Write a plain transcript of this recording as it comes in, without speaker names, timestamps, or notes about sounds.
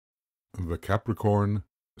The Capricorn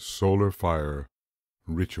Solar Fire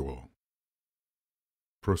Ritual.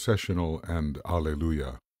 Processional and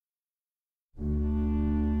Alleluia.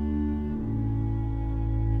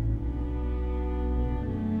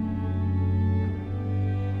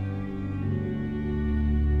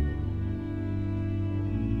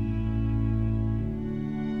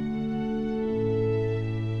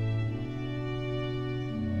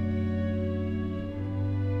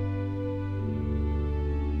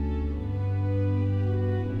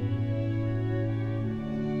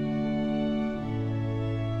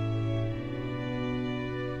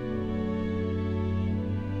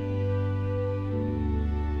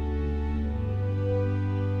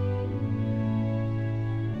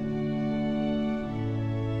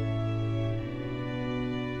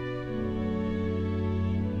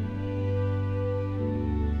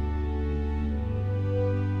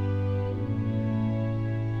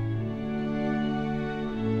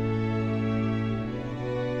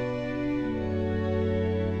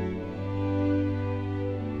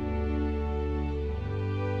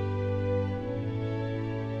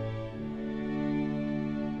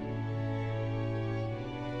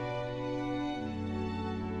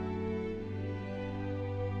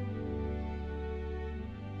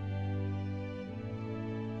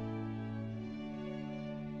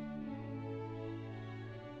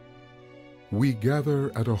 We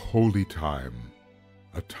gather at a holy time,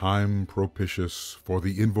 a time propitious for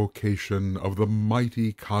the invocation of the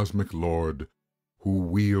mighty cosmic Lord who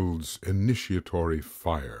wields initiatory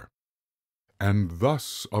fire, and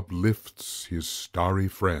thus uplifts his starry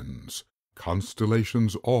friends,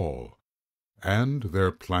 constellations all, and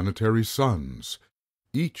their planetary sons,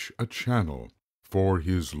 each a channel for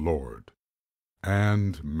his Lord,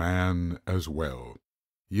 and man as well,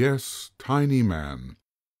 yes, tiny man,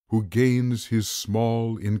 who gains his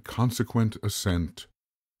small inconsequent ascent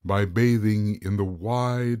by bathing in the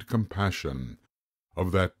wide compassion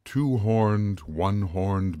of that two-horned,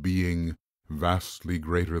 one-horned being vastly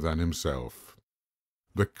greater than himself,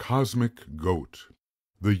 the cosmic goat,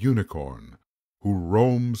 the unicorn, who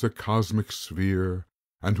roams a cosmic sphere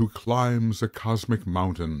and who climbs a cosmic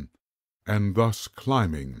mountain, and thus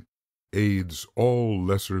climbing aids all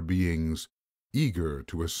lesser beings eager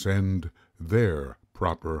to ascend their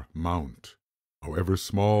proper mount, however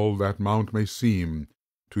small that mount may seem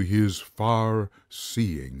to his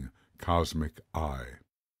far-seeing cosmic eye.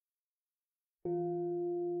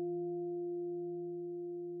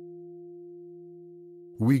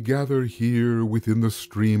 We gather here within the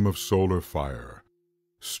stream of solar fire,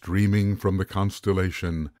 streaming from the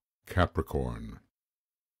constellation Capricorn.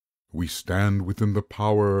 We stand within the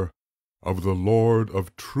power of the Lord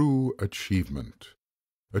of true achievement,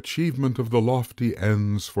 achievement of the lofty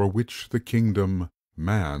ends for which the kingdom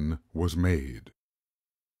man was made.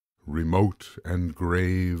 Remote and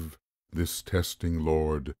grave this testing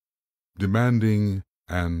Lord, demanding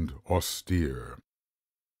and austere.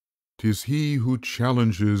 'Tis he who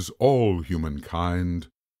challenges all humankind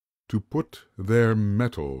to put their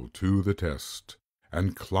mettle to the test,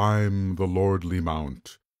 and climb the lordly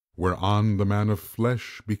mount, whereon the man of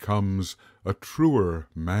flesh becomes a truer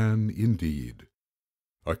man indeed,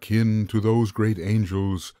 akin to those great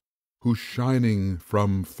angels who, shining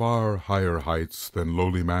from far higher heights than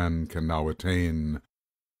lowly man can now attain,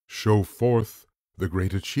 show forth the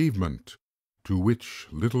great achievement to which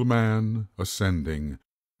little man, ascending,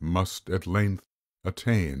 must at length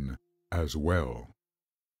attain as well.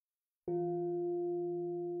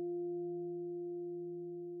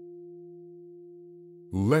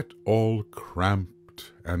 Let all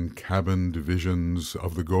cramped and cabined visions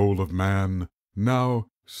of the goal of man now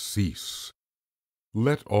cease.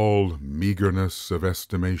 Let all meagreness of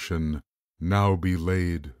estimation now be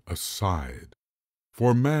laid aside,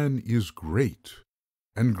 for man is great,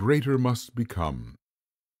 and greater must become,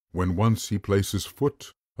 when once he places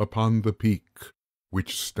foot upon the peak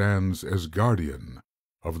which stands as guardian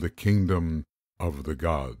of the kingdom of the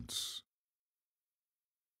gods.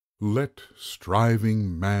 Let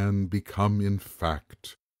striving man become in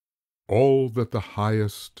fact all that the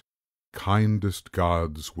highest, kindest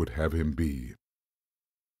gods would have him be.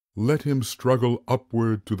 Let him struggle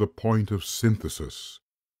upward to the point of synthesis,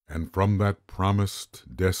 and from that promised,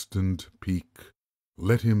 destined peak,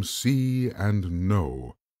 let him see and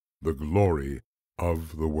know the glory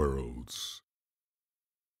of the worlds.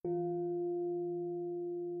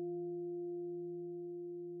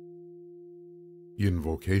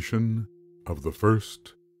 Invocation of the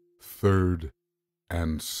first, third,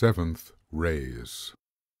 and seventh rays.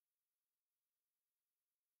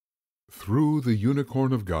 Through the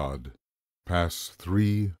unicorn of God pass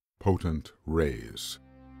three potent rays.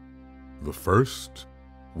 The first,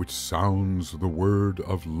 which sounds the word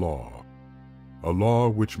of law, a law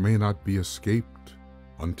which may not be escaped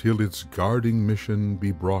until its guarding mission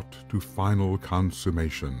be brought to final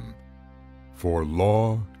consummation. For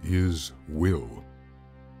law is will.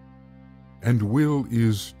 And will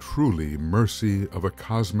is truly mercy of a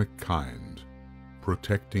cosmic kind,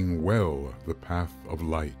 protecting well the path of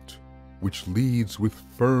light, which leads with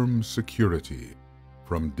firm security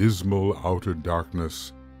from dismal outer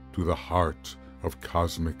darkness to the heart of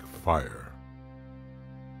cosmic fire.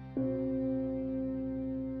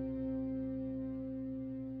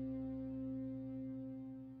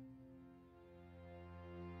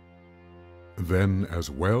 Then as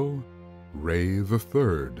well, ray the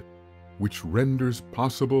third, which renders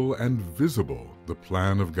possible and visible the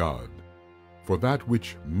plan of God, for that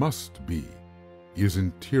which must be is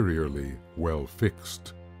interiorly well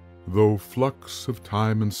fixed, though flux of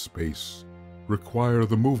time and space require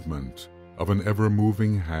the movement of an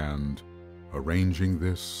ever-moving hand, arranging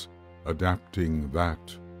this, adapting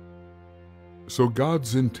that. So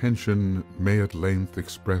God's intention may at length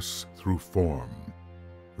express through form,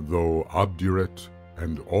 though obdurate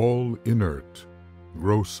and all inert,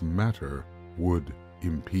 gross matter would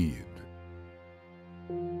impede.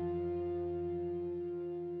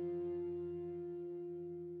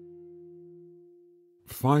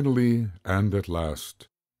 Finally, and at last,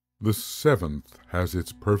 the seventh has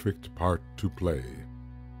its perfect part to play,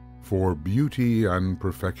 for beauty and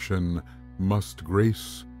perfection must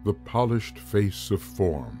grace the polished face of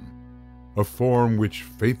form, a form which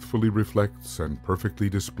faithfully reflects and perfectly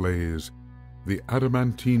displays the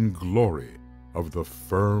adamantine glory of the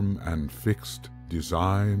firm and fixed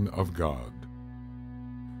design of God.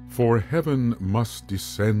 For heaven must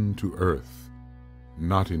descend to earth,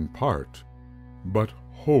 not in part, but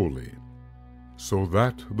wholly, so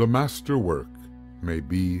that the masterwork may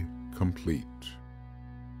be complete.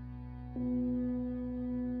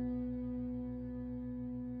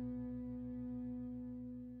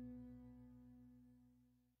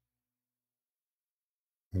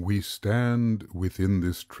 We stand within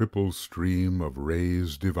this triple stream of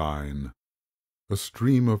rays divine, a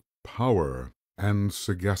stream of power and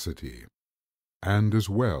sagacity, and as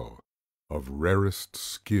well of rarest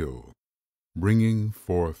skill, bringing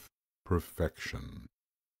forth perfection.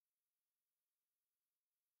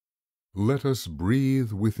 Let us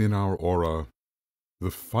breathe within our aura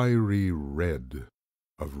the fiery red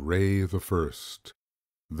of Ray the First,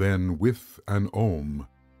 then with an Om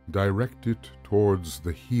direct it towards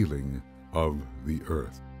the healing of the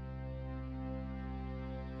earth.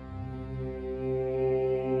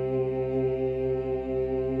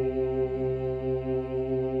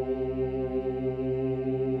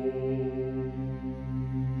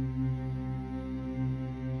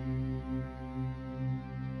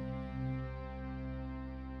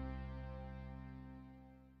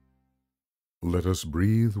 Let us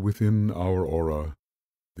breathe within our aura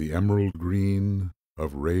the emerald green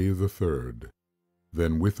of Ray the Third,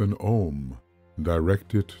 then with an Om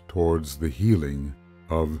direct it towards the healing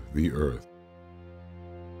of the earth.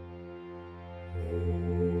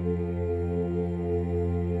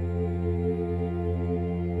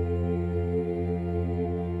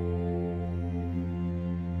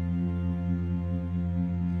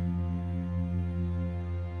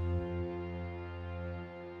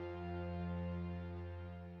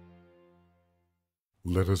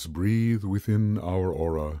 Let us breathe within our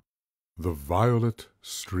aura the violet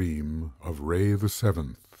stream of Ray the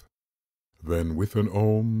Seventh, then with an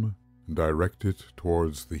Om direct it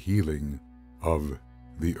towards the healing of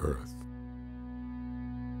the earth.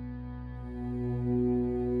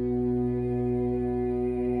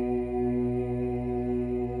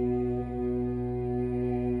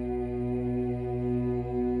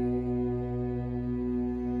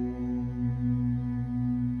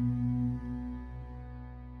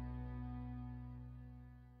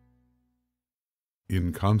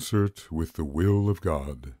 In concert with the will of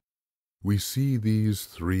God, we see these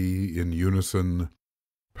three in unison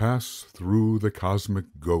pass through the cosmic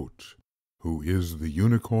goat, who is the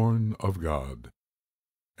unicorn of God,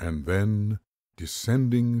 and then,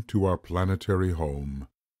 descending to our planetary home,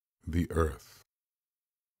 the earth.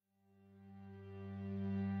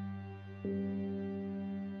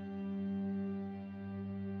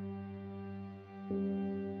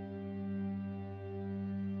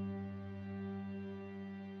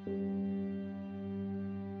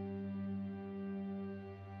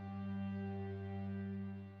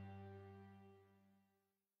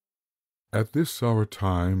 At this our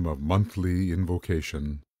time of monthly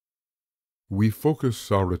invocation, we focus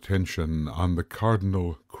our attention on the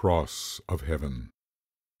cardinal cross of heaven,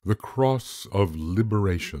 the cross of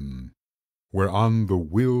liberation, whereon the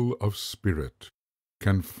will of spirit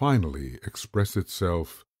can finally express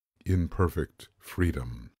itself in perfect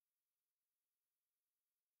freedom.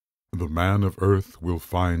 The man of earth will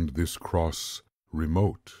find this cross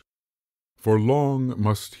remote, for long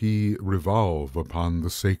must he revolve upon the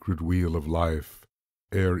sacred wheel of life,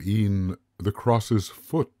 ere e'en the cross's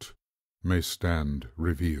foot may stand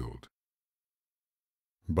revealed.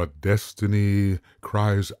 But destiny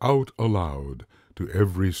cries out aloud to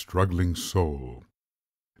every struggling soul,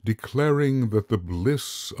 declaring that the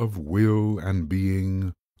bliss of will and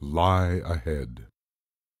being lie ahead.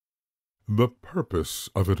 The purpose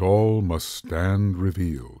of it all must stand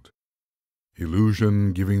revealed,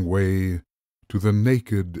 illusion giving way to the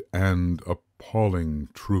naked and appalling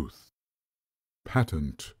truth,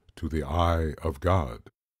 patent to the eye of God.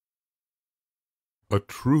 A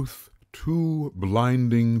truth too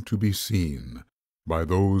blinding to be seen by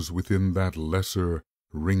those within that lesser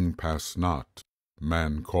ring-pass-not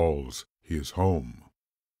man calls his home.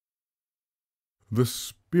 The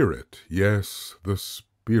Spirit, yes, the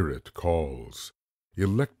Spirit calls,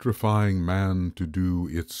 electrifying man to do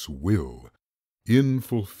its will, in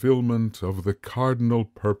fulfillment of the cardinal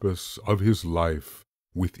purpose of his life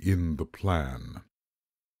within the plan.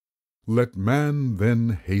 Let man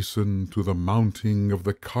then hasten to the mounting of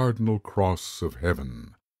the cardinal cross of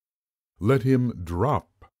heaven. Let him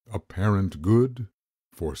drop apparent good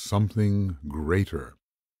for something greater,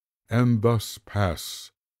 and thus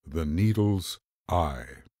pass the needle's eye.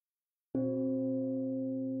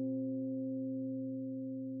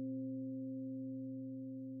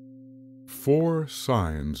 Four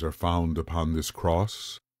signs are found upon this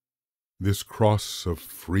cross of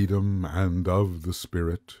freedom and of the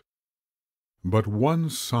Spirit. But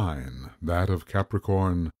one sign, that of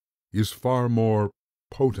Capricorn, is far more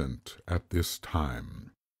potent at this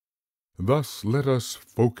time. Thus let us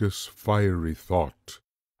focus fiery thought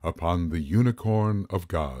upon the unicorn of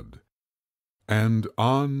God, and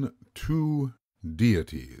on two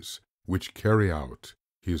deities which carry out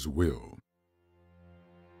his will.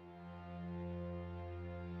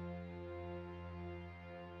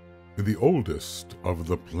 The oldest of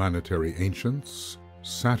the planetary ancients,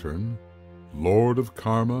 Saturn, lord of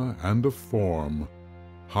karma and of form,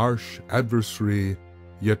 harsh adversary,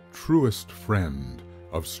 yet truest friend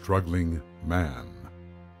of struggling man.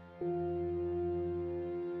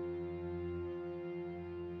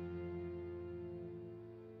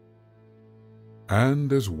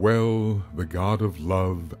 And as well the god of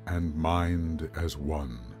love and mind as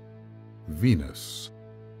one, Venus,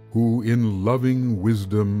 who in loving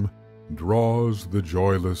wisdom draws the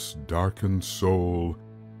joyless darkened soul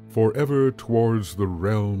forever towards the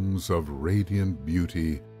realms of radiant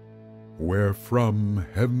beauty, where from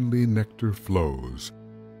heavenly nectar flows,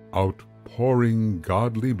 outpouring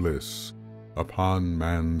godly bliss upon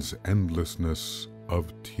man's endlessness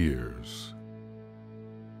of tears.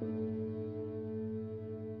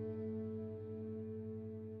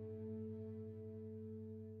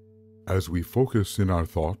 As we focus in our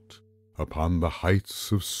thought upon the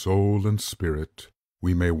heights of soul and spirit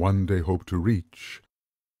we may one day hope to reach,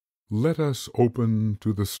 let us open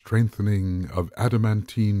to the strengthening of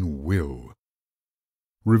adamantine will,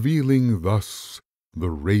 revealing thus the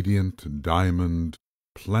radiant diamond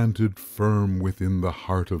planted firm within the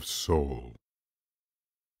heart of soul.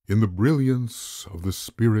 In the brilliance of the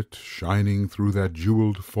Spirit shining through that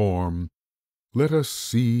jeweled form, let us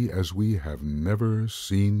see as we have never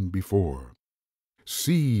seen before.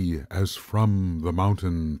 See as from the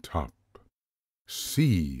mountain top.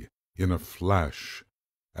 See in a flash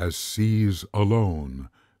as sees alone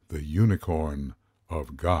the unicorn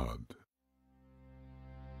of God.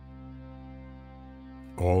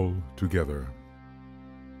 All together.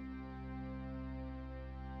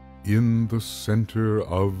 In the center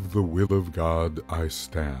of the will of God I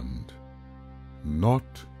stand.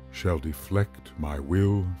 Naught shall deflect my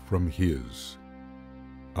will from His.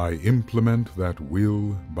 I implement that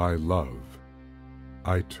will by love.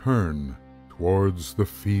 I turn towards the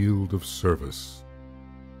field of service.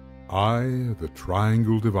 I, the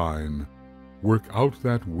triangle divine, work out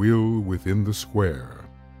that will within the square,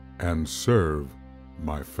 and serve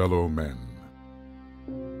my fellow men.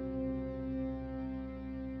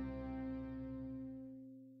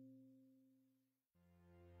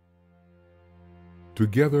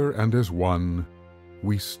 Together and as one,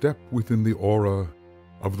 we step within the aura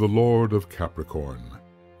of the Lord of Capricorn,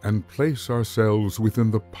 and place ourselves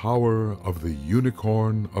within the power of the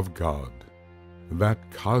unicorn of God, that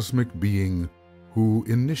cosmic being who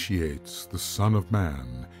initiates the Son of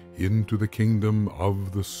Man into the kingdom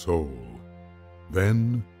of the soul.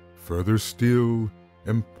 Then further still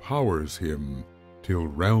empowers him till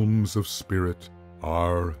realms of spirit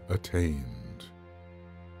are attained.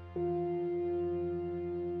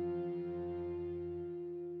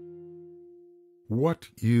 What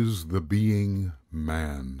is the being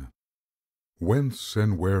man? Whence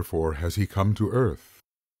and wherefore has he come to earth?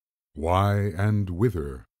 Why and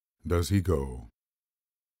whither does he go?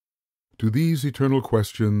 To these eternal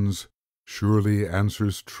questions surely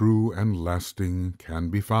answers true and lasting can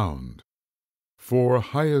be found, for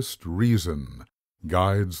highest reason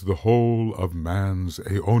guides the whole of man's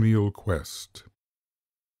aeonial quest.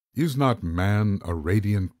 Is not man a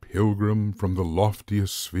radiant pilgrim from the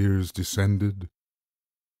loftiest spheres descended,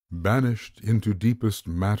 banished into deepest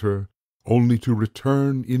matter, only to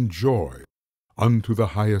return in joy unto the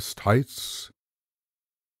highest heights?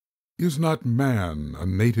 Is not man a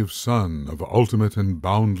native son of ultimate and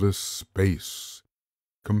boundless space,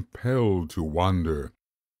 compelled to wander,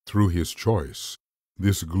 through his choice,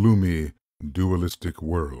 this gloomy, dualistic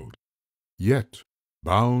world, yet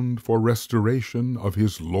bound for restoration of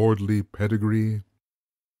his lordly pedigree?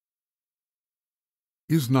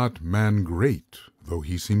 Is not man great, though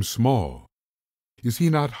he seem small? Is he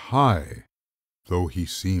not high, though he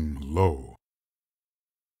seem low?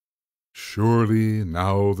 Surely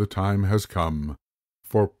now the time has come,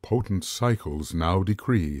 for potent cycles now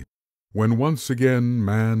decree, when once again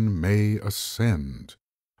man may ascend,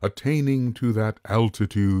 attaining to that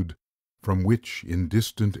altitude from which in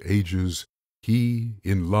distant ages he,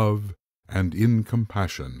 in love and in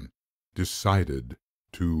compassion, decided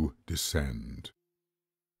to descend.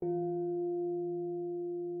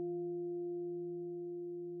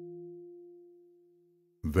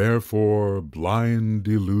 Therefore, blind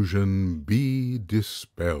delusion be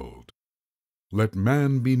dispelled. Let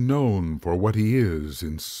man be known for what he is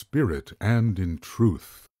in spirit and in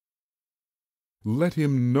truth. Let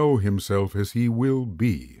him know himself as he will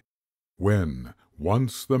be, when,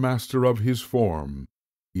 once the master of his form,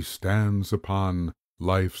 he stands upon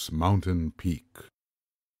life's mountain peak.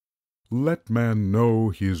 Let man know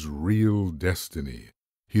his real destiny,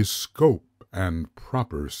 his scope and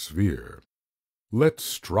proper sphere. Let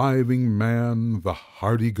striving man, the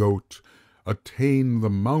hardy goat, attain the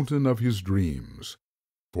mountain of his dreams,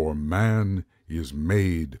 for man is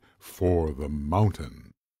made for the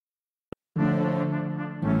mountain.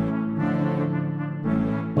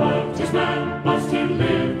 What is man? Must he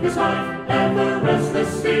live his life ever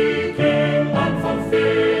restless, seeking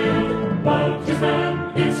unfulfilled? What is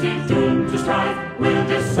man? Is he doomed to strife? Will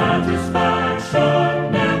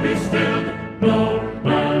dissatisfaction never be stilled? No,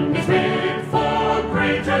 man is made for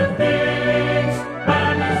greater things.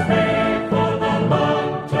 Man is made for the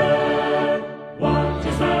mountain. What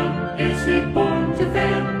is man? Is he born to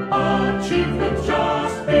fame? Achievements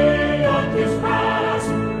just beyond his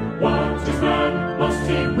grasp. What is man? Must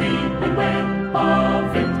he weep and wail, a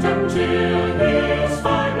victim till his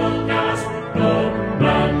final gasp? No,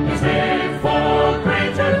 man is made for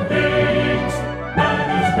greater things. Man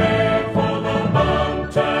is made for the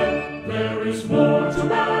mountain. There is more to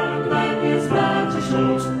man than his matter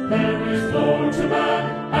shows. There is more to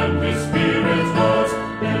man and his spirit knows.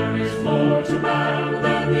 There is more to man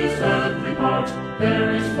than his earthly part.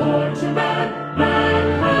 There is more to man.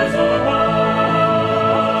 Man has a heart.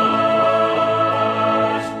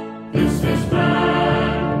 This is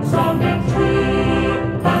man, strong and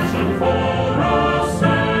true, passion for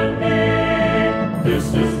ascending.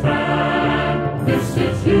 This is man, this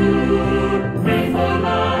is you, made for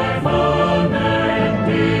life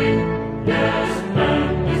unending. Yes,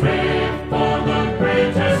 man is made for the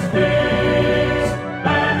greatest things.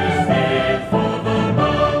 Man is made for the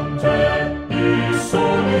mountain. His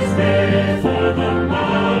soul is made for the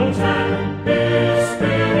mountain. His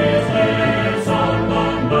spirit lives on the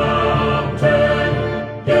mountain.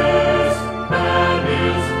 Yes, man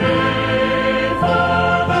is made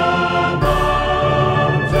for the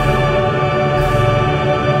mountain.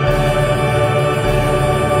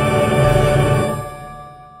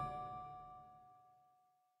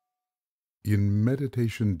 In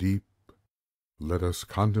meditation deep, let us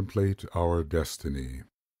contemplate our destiny.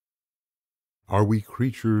 Are we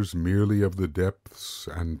creatures merely of the depths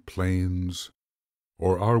and plains,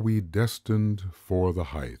 or are we destined for the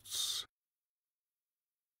heights?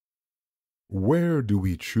 Where do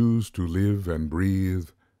we choose to live and breathe,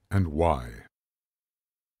 and why?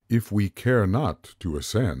 If we care not to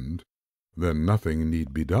ascend, then nothing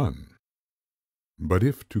need be done. But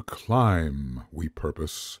if to climb we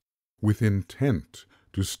purpose, with intent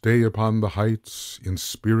to stay upon the heights in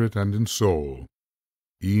spirit and in soul,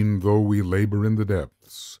 e'en though we labor in the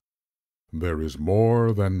depths, there is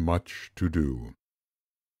more than much to do.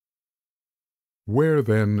 Where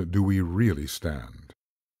then do we really stand?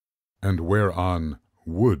 And whereon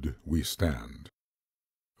would we stand?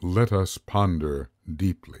 Let us ponder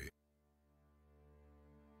deeply.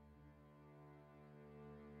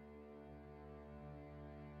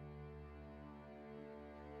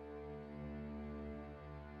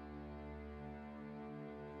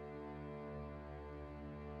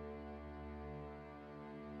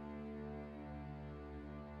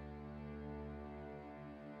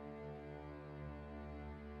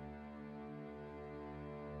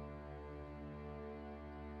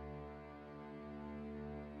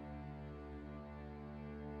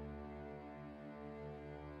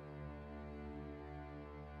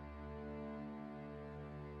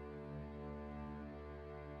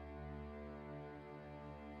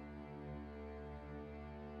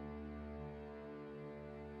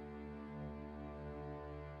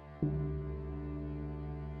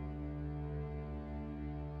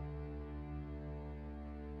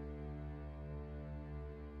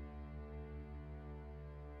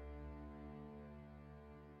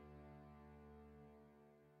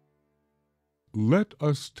 Let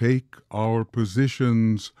us take our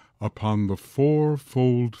positions upon the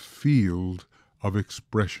fourfold field of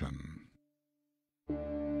expression.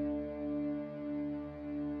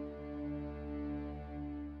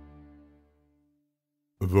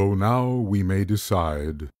 Though now we may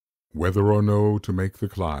decide whether or no to make the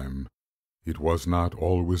climb, it was not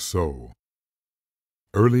always so.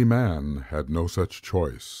 Early man had no such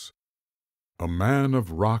choice. A man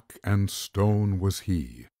of rock and stone was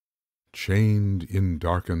he, chained in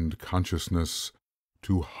darkened consciousness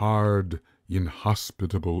to hard,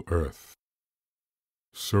 inhospitable earth.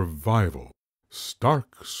 Survival,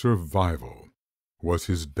 stark survival, was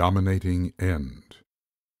his dominating end.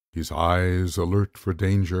 His eyes alert for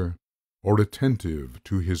danger, or attentive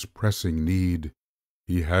to his pressing need,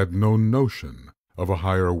 he had no notion of a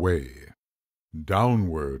higher way.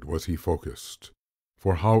 Downward was he focused,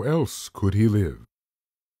 for how else could he live?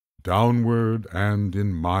 Downward and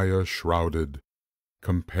in Maya shrouded,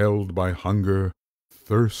 compelled by hunger,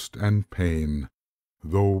 thirst, and pain,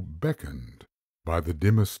 though beckoned by the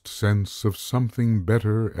dimmest sense of something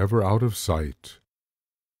better ever out of sight.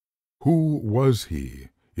 Who was he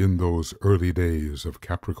in those early days of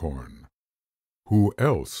Capricorn? Who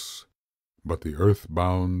else but the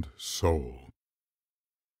earth-bound soul?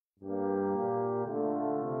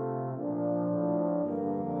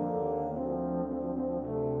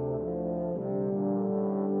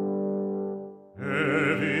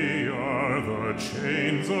 Heavy are the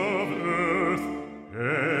chains of earth,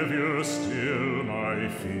 heavier still my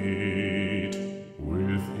feet.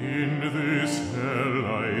 Within this hell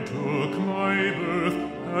I took my birth,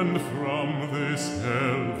 and from this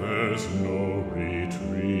hell there's no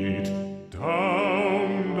retreat.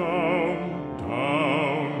 Down, down,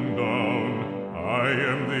 down, down, I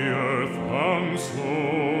am the earth-bound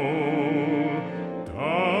soul.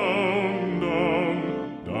 Down, down,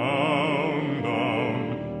 down, down,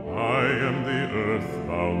 I am the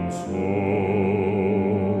earth-bound soul.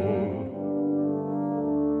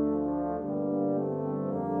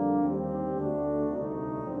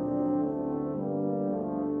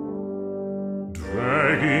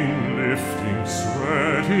 Dragging, lifting,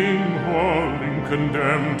 sweating, hauling,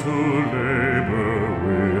 condemned to labor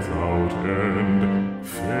without end.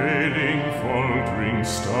 Failing, faltering,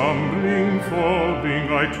 stumbling, falling,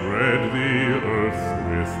 I tread the earth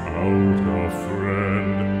without a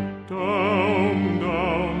friend. Down,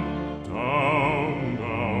 down, down,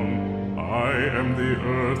 down, I am the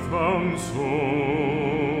earth-bound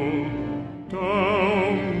soul.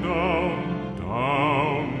 Down, down,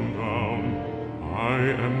 down, down, I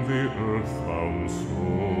am the earth-bound soul.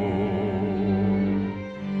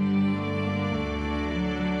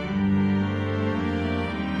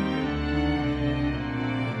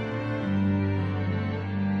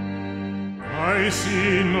 I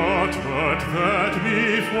see not but that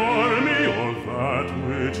before me, or that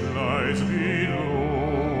which lies below.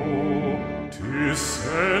 'Tis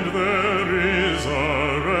said there is a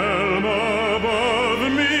realm above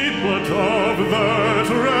me, but of that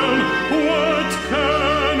realm what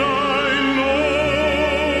can I know?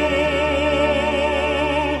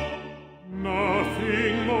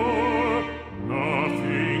 Nothing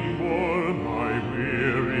more, my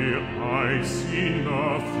weary eyes see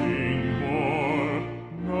nothing more,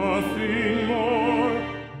 nothing more,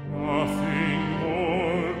 nothing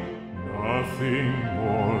more, nothing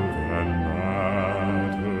more than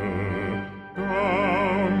matter.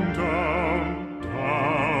 Down, down,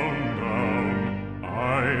 down, down,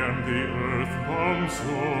 I am the earth-bound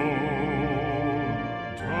soul.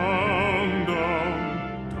 Down, down,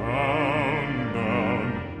 down,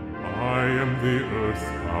 the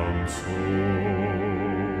earthbound soul.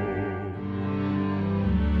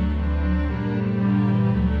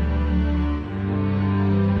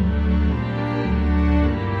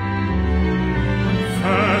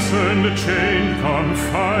 Fastened, chained,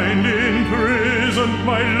 confined, imprisoned,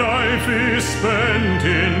 my life is spent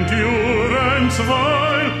in durance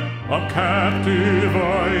vile. A captive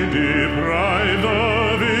I deprived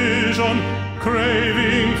of vision,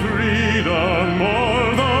 craving freedom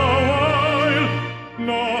all the while.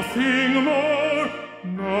 Nothing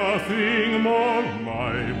more,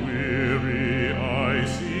 my weary eye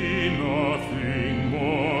see nothing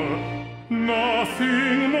more.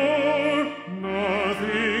 Nothing more,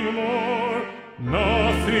 nothing more,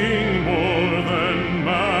 nothing more than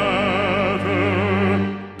matter.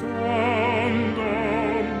 Down,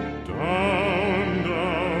 down, down,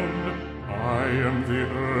 down, I am the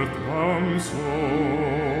earthbound soul.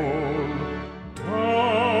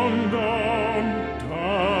 Down, down,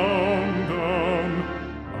 down, down,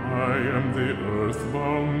 I am the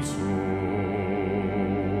earthbound soul.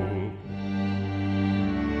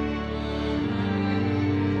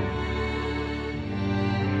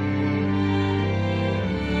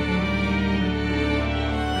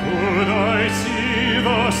 Could I see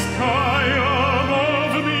the sky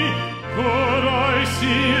above me? Could I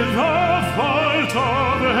see the vault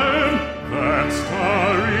of heaven? That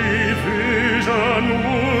starry vision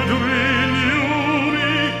would renew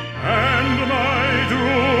me, and my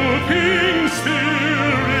drooping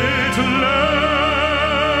spirit lend.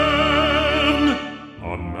 A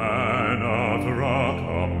man of rock,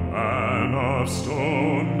 a man of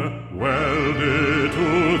stone, welded to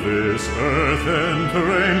this earthen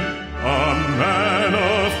frame. A man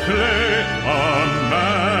of clay, a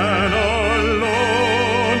man alone,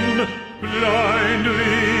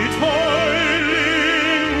 blindly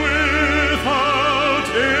toiling without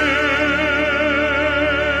aim.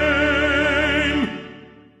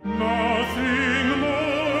 Nothing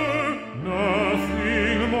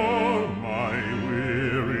more, my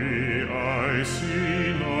weary eye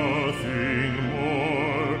see nothing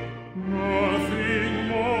more. Nothing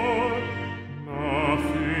more,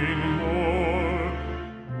 nothing more,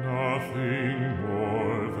 nothing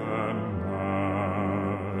more than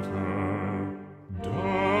matter.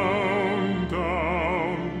 Down,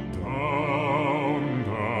 down, down,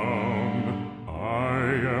 down, I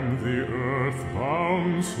am the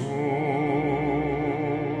earthbound soul.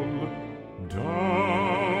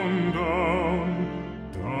 Down, down,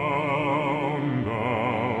 down,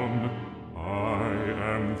 down, I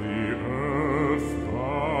am the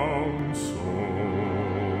earthbound soul.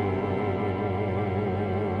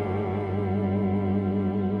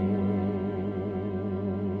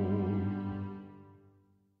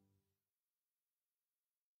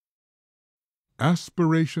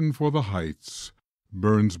 Aspiration for the heights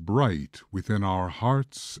burns bright within our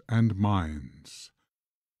hearts and minds.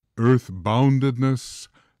 Earth-boundedness,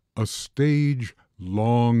 a stage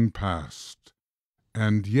long past,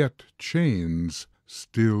 and yet chains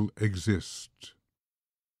still exist.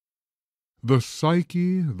 The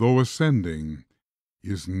psyche, though ascending,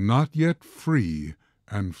 is not yet free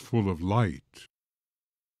and full of light.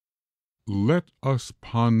 Let us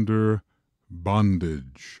ponder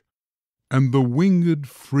bondage and the winged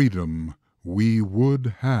freedom we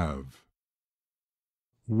would have.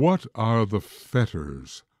 What are the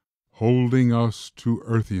fetters holding us to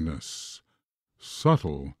earthiness,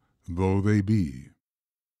 subtle though they be?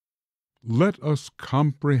 Let us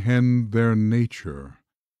comprehend their nature,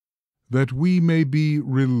 that we may be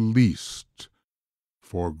released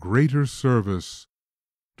for greater service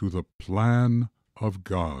to the plan of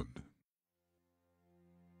God.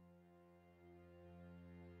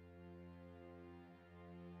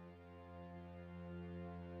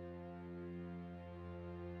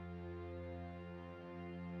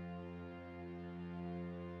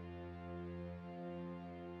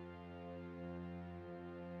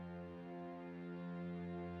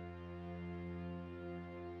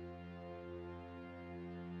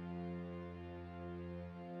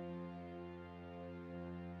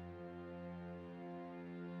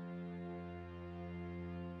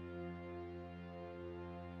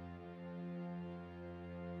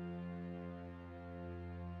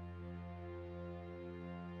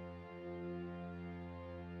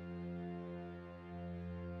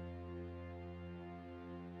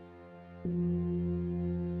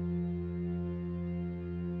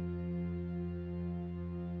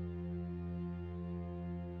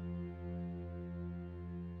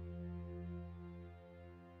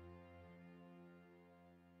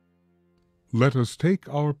 Let us take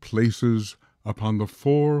our places upon the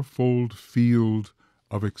fourfold field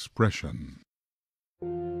of expression.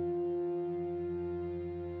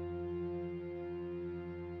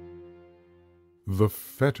 The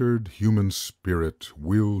fettered human spirit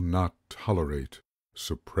will not tolerate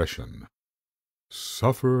suppression.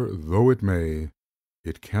 Suffer though it may,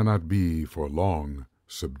 it cannot be for long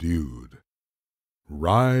subdued.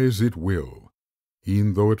 Rise it will,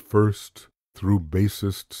 e'en though at first through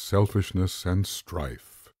basest selfishness and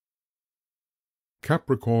strife.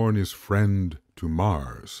 Capricorn is friend to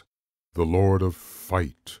Mars, the lord of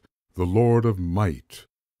fight, the lord of might,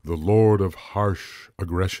 the lord of harsh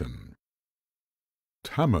aggression.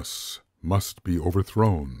 Tamus must be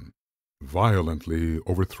overthrown, violently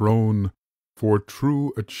overthrown, for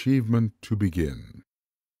true achievement to begin.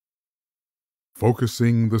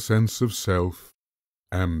 Focusing the sense of self,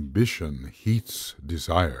 ambition heats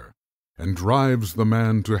desire, and drives the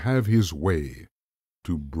man to have his way,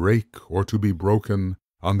 to break or to be broken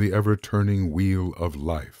on the ever-turning wheel of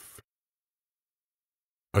life.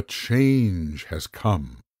 A change has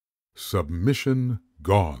come, submission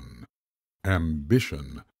gone,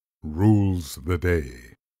 ambition rules the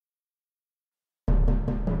day.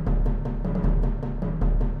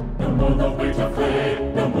 No more the weight of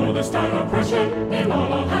clay, no more the style oppression. In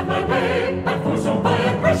all I'll have my way, and force on by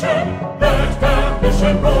aggression. Let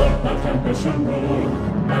ambition rule, let ambition rule,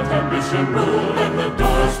 let ambition rule, and the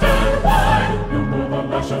doors stand wide. No more the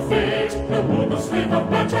lash of fate, no more the slave of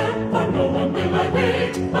matter, for no one will I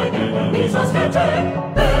wait, my enemies are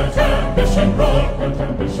scattered. Let ambition rule, let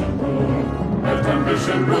ambition rule, let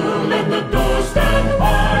ambition rule, and the doors stand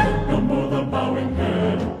wide. No more the bowing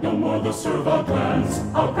head, no more the servile glance,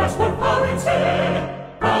 I'll grasp for power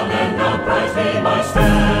instead. Proud and upright be my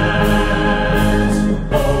stance.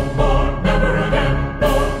 No more, never again,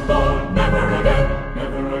 no more, never again.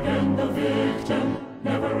 Never again the victim,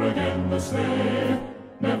 never again the slave,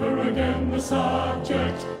 never again the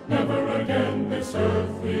subject, never again this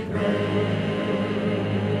earthly grave.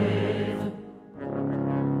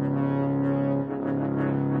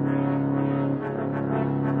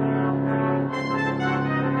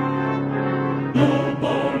 No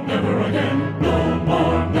more, never again, no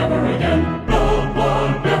more, never again, no more,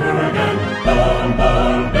 never again, no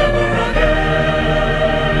more, never again.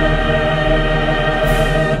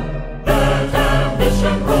 Let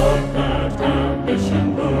ambition rule, let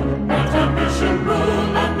ambition rule, let ambition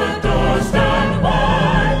rule, and the doors stand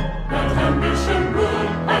wide. Let ambition rule,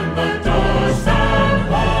 and the doors stand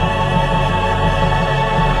wide.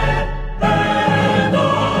 And the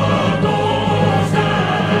doors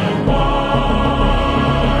stand wide.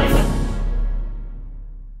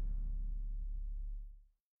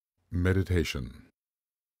 Meditation.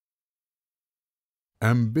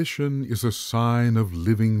 Ambition is a sign of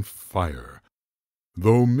living fire,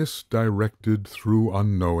 though misdirected through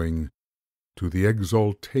unknowing, to the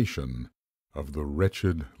exaltation of the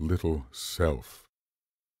wretched little self.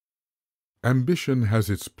 Ambition has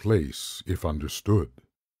its place if understood,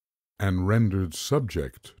 and rendered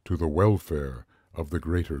subject to the welfare of the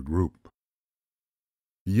greater group.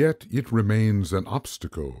 Yet it remains an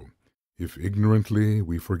obstacle if ignorantly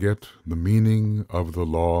we forget the meaning of the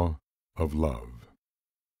law of love.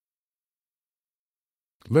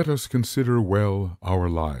 Let us consider well our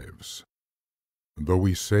lives. Though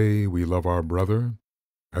we say we love our brother,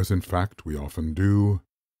 as in fact we often do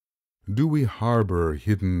we harbor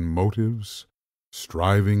hidden motives,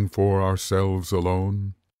 striving for ourselves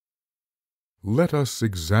alone? Let us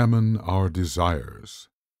examine our desires,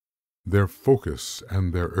 their focus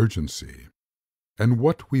and their urgency, and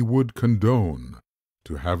what we would condone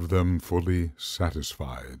to have them fully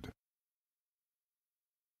satisfied.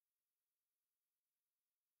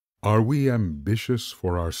 Are we ambitious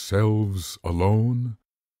for ourselves alone,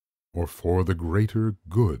 or for the greater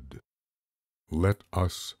good? Let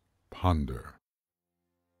us ponder.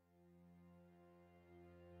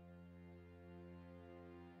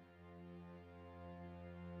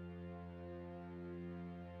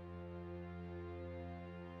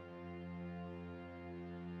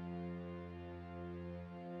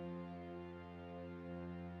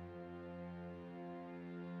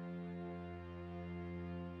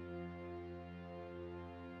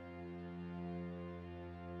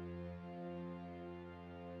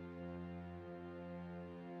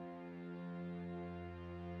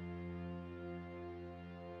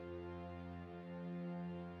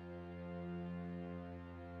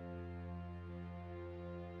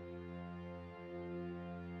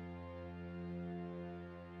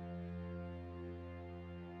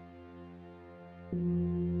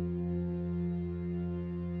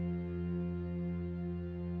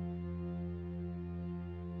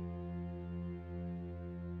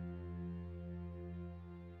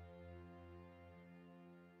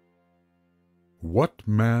 What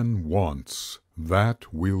man wants,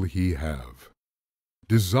 that will he have.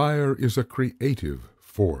 Desire is a creative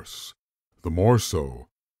force, the more so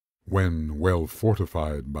when well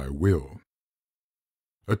fortified by will.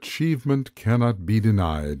 Achievement cannot be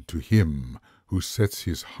denied to him who sets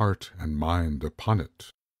his heart and mind upon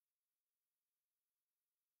it.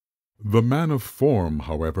 The man of form,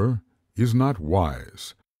 however, is not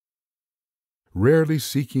wise, rarely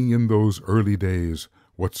seeking in those early days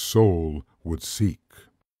what soul would seek.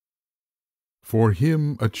 For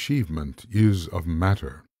him achievement is of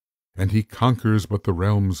matter, and he conquers but the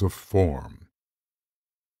realms of form.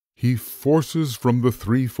 He forces from the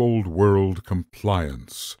threefold world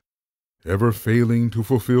compliance, ever failing to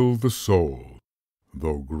fulfill the soul,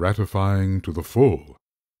 though gratifying to the full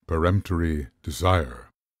peremptory desire.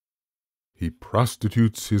 He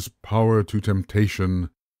prostitutes his power to temptation,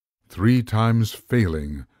 3 times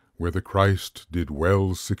failing where the Christ did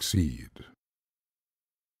well succeed.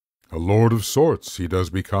 A lord of sorts he does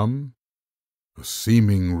become, a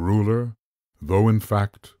seeming ruler, though in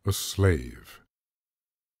fact a slave.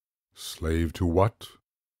 Slave to what?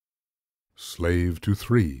 Slave to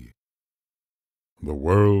 3: the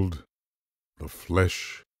world, the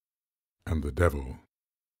flesh, and the devil.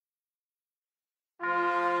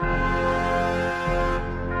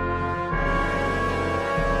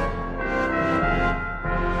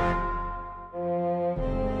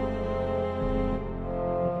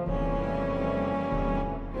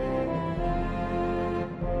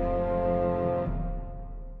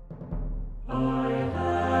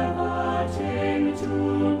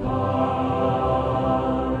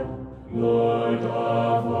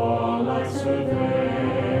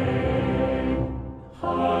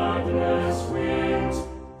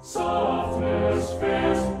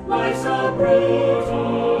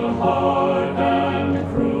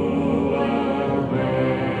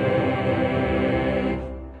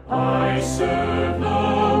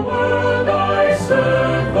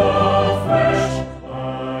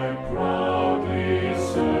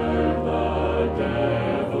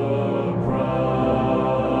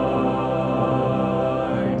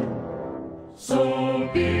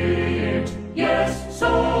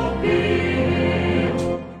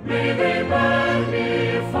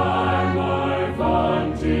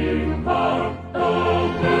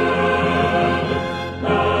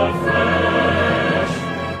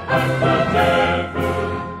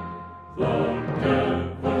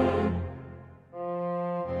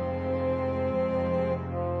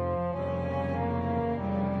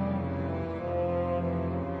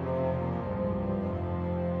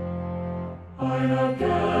 I have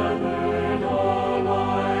gathered all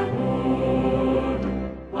I would,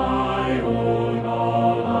 I own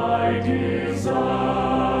all I desire.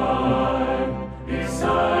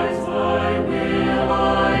 Besides my will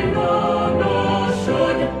I know no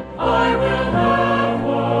should, I will have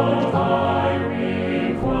what I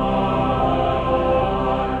require.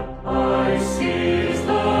 I seize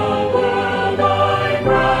the world, I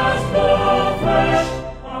grasp the flesh,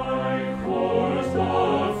 I course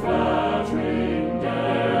the flattering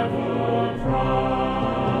devil pride.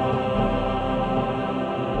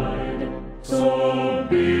 So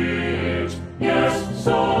be it, yes,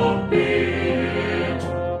 so be it.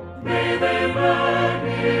 May they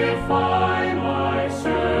magnify my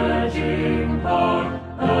surging power,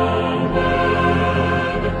 the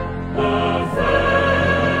word, the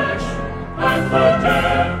flesh, and the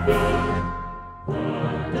devil.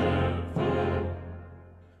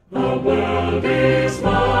 The world is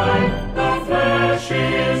mine, the flesh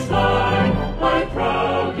is mine, I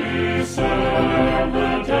proudly serve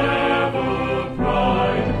the devil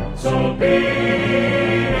pride. So be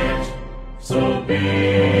it, so be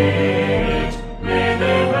it, may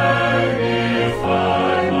they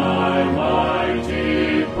magnify my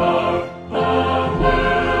mighty power, the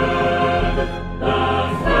word, the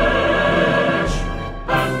flesh,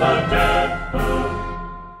 and the devil,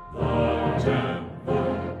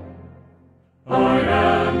 I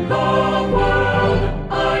am the world,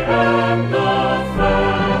 I am the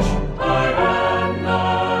flesh, I am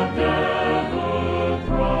the devil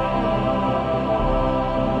pride.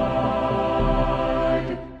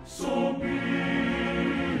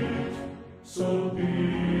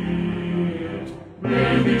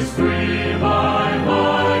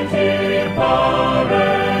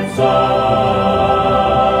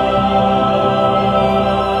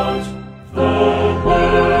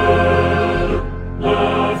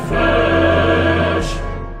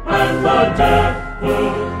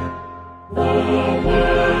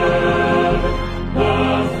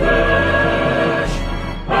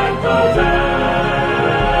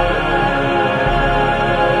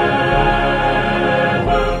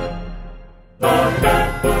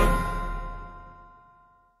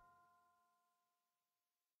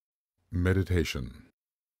 Meditation.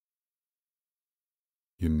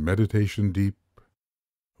 In meditation deep,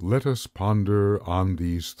 let us ponder on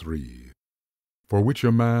these three, for which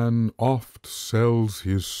a man oft sells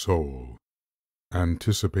his soul,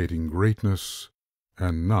 anticipating greatness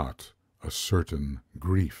and not a certain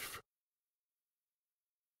grief.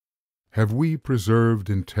 Have we preserved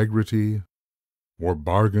integrity, or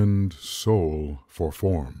bargained soul for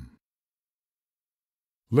form?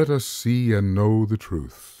 Let us see and know the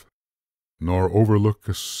truth, nor overlook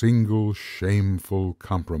a single shameful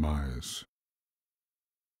compromise.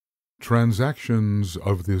 Transactions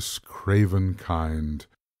of this craven kind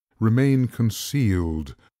remain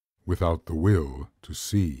concealed without the will to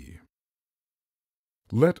see.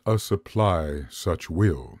 Let us apply such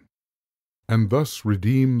will, and thus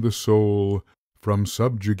redeem the soul from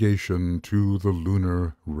subjugation to the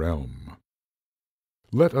lunar realm.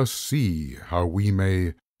 Let us see how we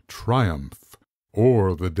may triumph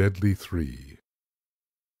o'er the deadly three,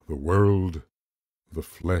 the world, the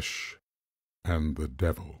flesh, and the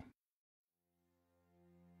devil.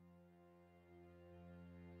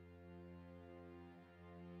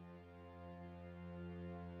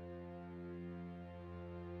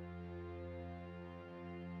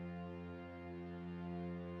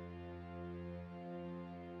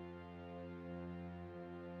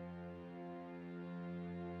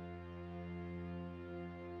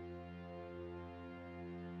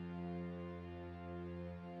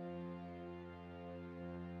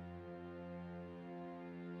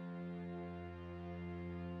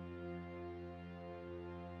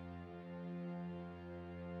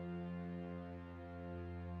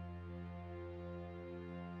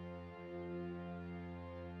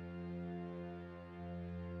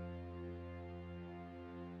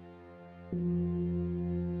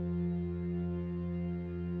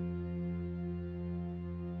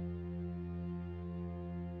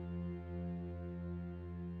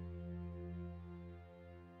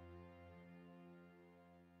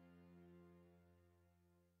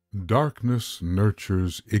 Darkness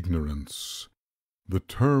nurtures ignorance, the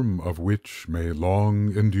term of which may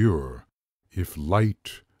long endure, if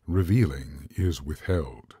light revealing is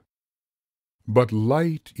withheld. But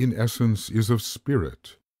light in essence is of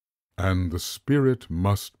spirit, and the spirit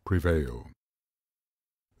must prevail.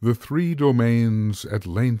 The three domains at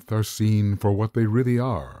length are seen for what they really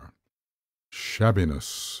are.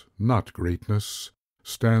 Shabbiness, not greatness,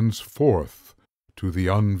 stands forth to the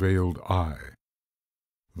unveiled eye.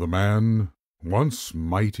 The man, once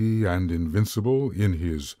mighty and invincible in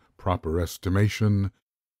his proper estimation,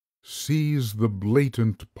 sees the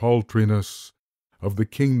blatant paltriness of the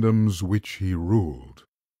kingdoms which he ruled.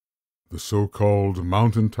 The so-called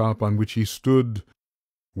mountain-top on which he stood,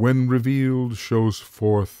 when revealed, shows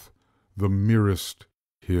forth the merest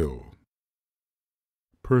hill.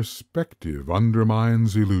 Perspective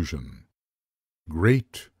undermines illusion.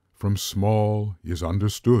 Great from small is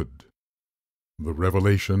understood. The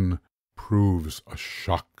revelation proves a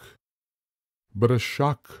shock, but a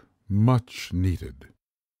shock much needed,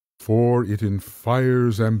 for it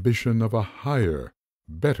infires ambition of a higher,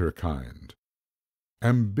 better kind.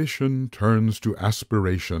 Ambition turns to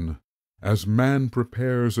aspiration as man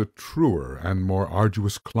prepares a truer and more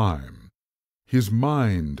arduous climb. His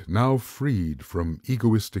mind, now freed from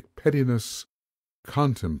egoistic pettiness,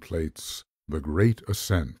 contemplates the great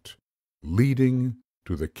ascent, leading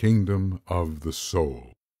to the kingdom of the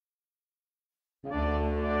soul.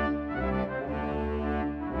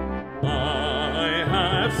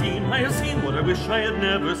 I have seen what I wish I had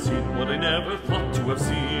never seen, what I never thought to have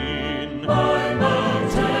seen. My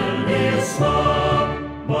mountain is small,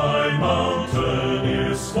 my mountain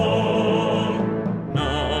is small.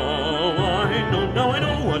 Now I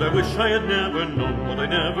know what I wish I had never known, what I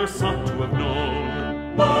never sought to have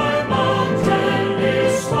known. My mountain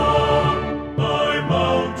is small, my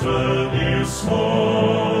mountain is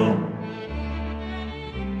small.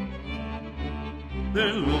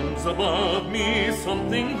 There looms above me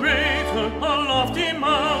something greater, a lofty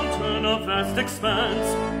mountain of vast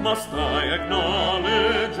expanse. Must I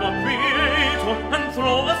acknowledge a creator and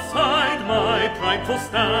throw aside my prideful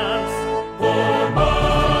stance? For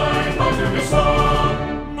my mountain is small,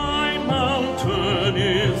 my mountain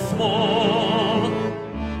is small.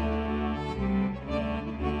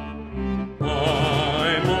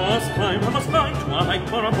 I must climb to a height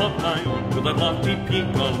far above my own, to that lofty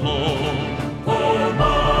peak alone. For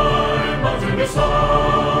my mountain is small.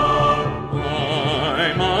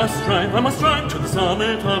 I must strive to the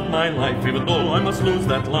summit of my life, even though I must lose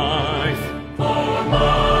that life. For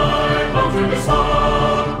my mountain is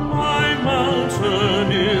small. My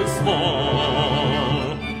mountain is small.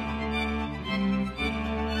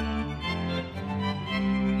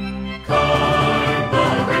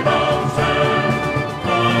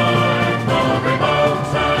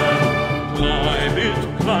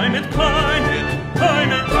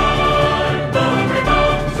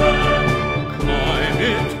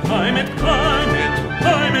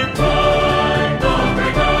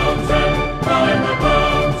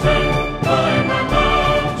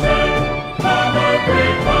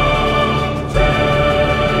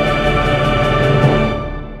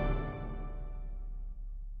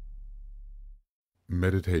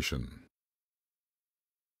 Meditation.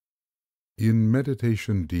 In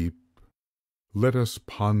meditation deep, let us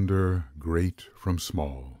ponder great from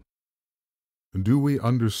small. Do we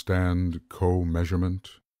understand co-measurement?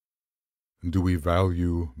 Do we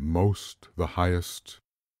value most the highest?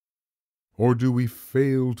 Or do we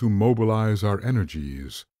fail to mobilize our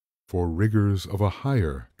energies for rigors of a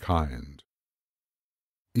higher kind?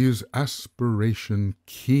 Is aspiration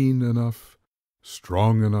keen enough,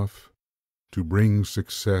 strong enough, to bring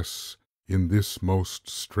success in this most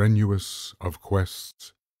strenuous of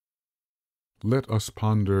quests? Let us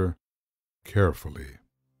ponder carefully.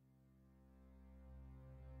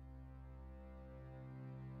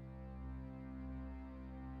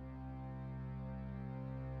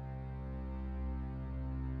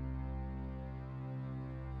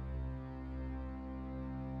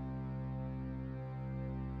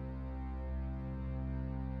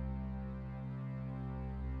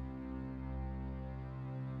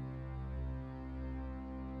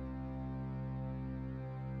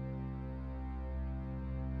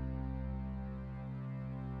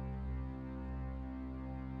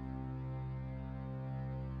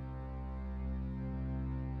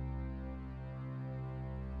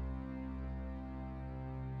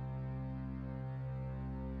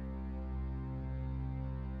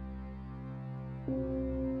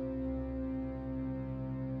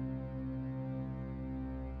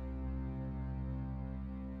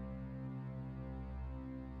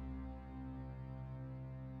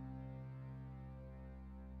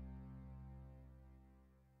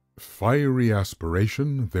 Fiery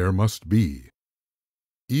aspiration there must be.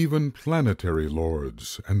 Even planetary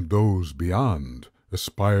lords and those beyond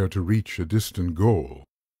aspire to reach a distant goal.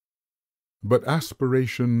 But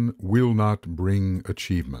aspiration will not bring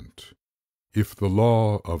achievement if the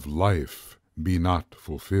law of life be not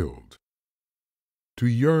fulfilled. To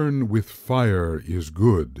yearn with fire is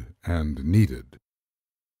good and needed,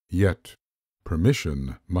 yet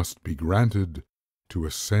permission must be granted to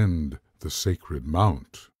ascend the sacred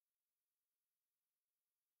mount.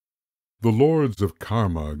 The lords of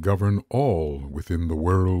karma govern all within the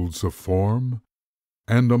worlds of form,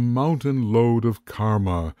 and a mountain load of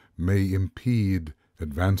karma may impede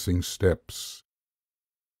advancing steps.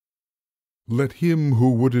 Let him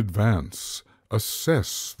who would advance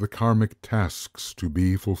assess the karmic tasks to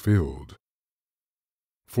be fulfilled.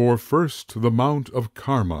 For first the mount of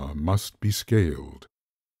karma must be scaled,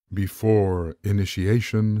 before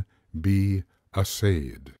initiation be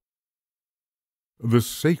assayed. The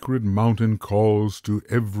sacred mountain calls to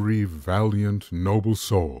every valiant, noble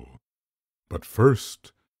soul, but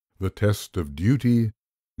first the test of duty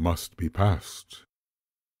must be passed.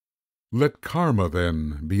 Let karma,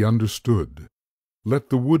 then, be understood.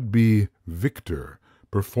 Let the would-be victor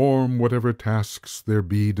perform whatever tasks there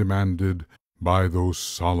be demanded by those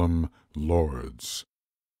solemn lords.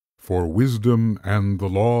 For wisdom and the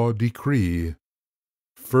law decree,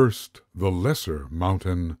 first the lesser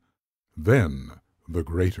mountain, then the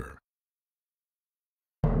greater.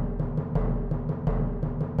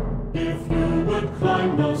 If you would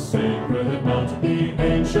climb the sacred mount, the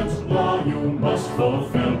ancient law you must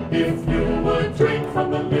fulfill. If you would drink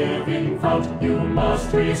from the living fount, you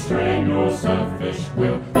must restrain your selfish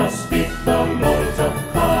will. Thus speak the lords of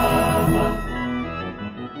karma.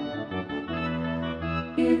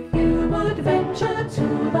 If you would venture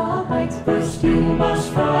to the heights, first you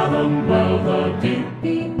must fathom well the deep.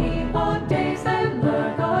 Beneath our days that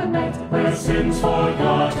lurk our nights, where sins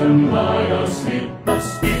forgotten lie asleep.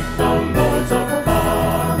 Thus speak the lords of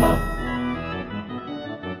karma.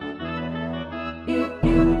 If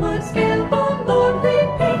you would scale the lordly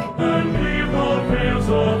peak, and leave the veils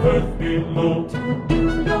of earth below, to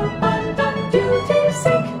do your undone duty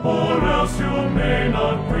seek, or else you may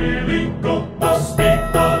not really go. Thus speak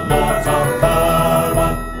the lords of karma.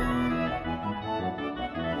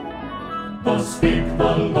 Thus speak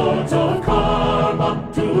the lords of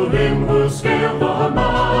karma to him who scaled the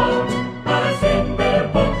mount. As in their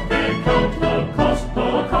book they count the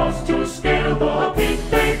cost to scale the peak.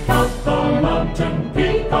 They count the mountain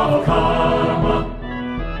peak of karma.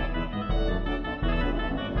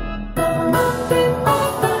 The mountain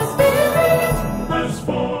of the spirit has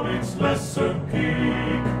for its lesser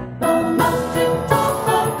peak. The mountain top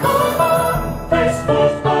of karma placed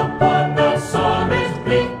forth upon the summit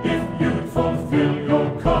peak. If you'd fulfill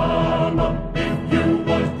your karma, if you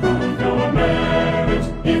would prove your merit,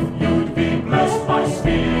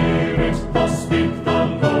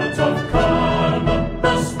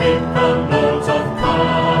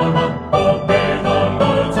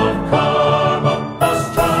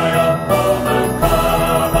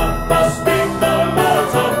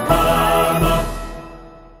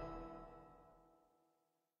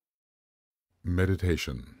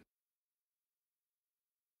 Meditation.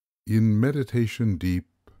 In meditation deep,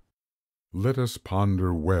 let us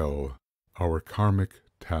ponder well our karmic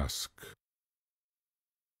task.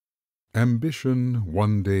 Ambition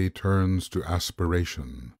one day turns to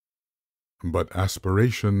aspiration, but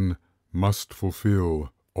aspiration must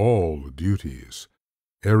fulfill all duties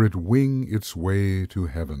ere it wing its way to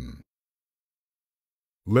heaven.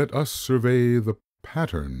 Let us survey the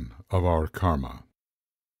pattern of our karma,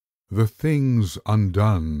 the things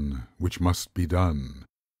undone which must be done,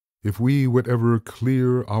 if we would ever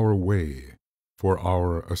clear our way for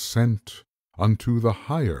our ascent unto the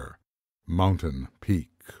higher mountain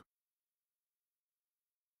peak.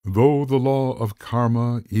 Though the law of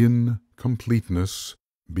karma in completeness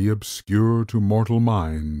be obscure to mortal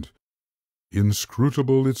mind,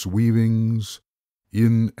 inscrutable its weavings,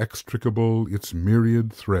 inextricable its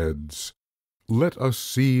myriad threads, let us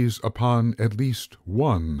seize upon at least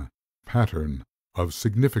one pattern of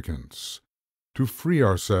significance to free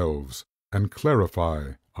ourselves and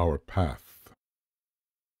clarify our path.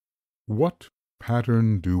 What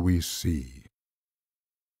pattern do we see?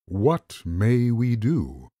 What may we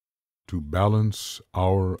do to balance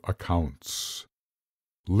our accounts?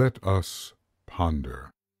 Let us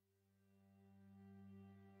ponder.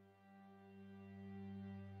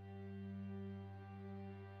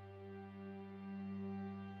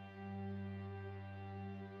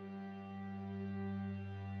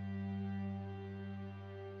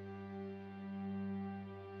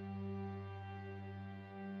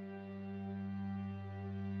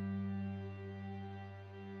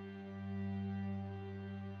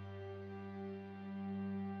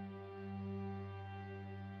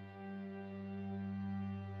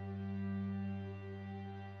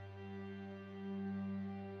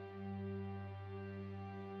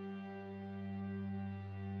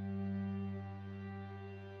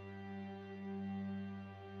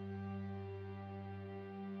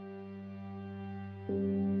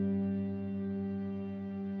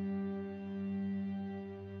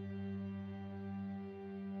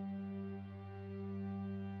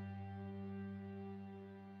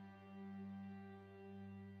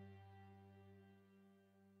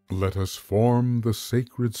 Let us form the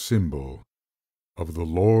sacred symbol of the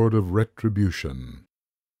Lord of Retribution,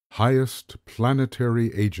 highest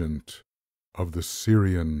planetary agent of the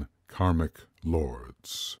Syrian karmic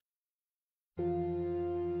lords.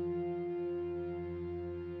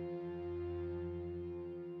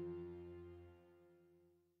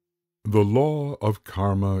 The law of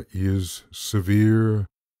karma is severe,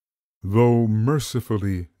 though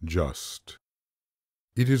mercifully just.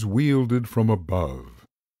 It is wielded from above,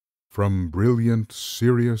 from brilliant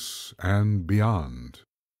Sirius and beyond.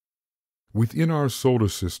 Within our solar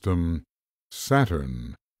system,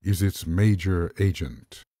 Saturn is its major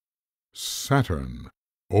agent. Saturn,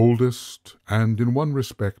 oldest and in one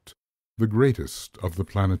respect the greatest of the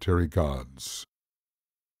planetary gods.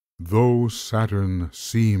 Though Saturn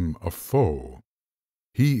seem a foe,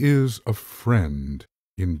 he is a friend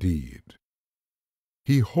indeed.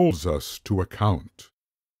 He holds us to account,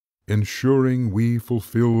 ensuring we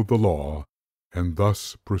fulfill the law and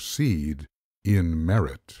thus proceed in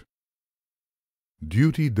merit.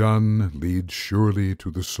 Duty done leads surely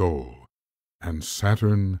to the soul, and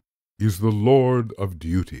Saturn is the Lord of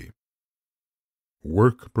duty.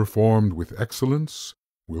 Work performed with excellence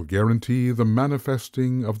will guarantee the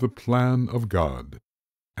manifesting of the plan of God,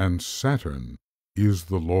 and Saturn is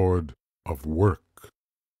the Lord of work.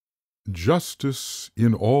 Justice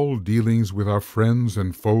in all dealings with our friends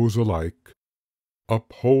and foes alike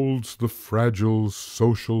upholds the fragile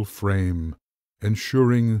social frame,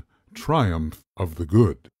 ensuring triumph of the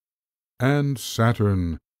good, and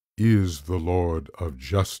Saturn is the Lord of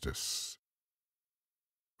justice.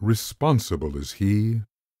 Responsible is he,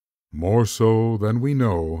 more so than we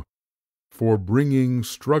know, for bringing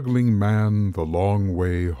struggling man the long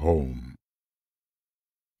way home.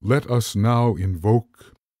 Let us now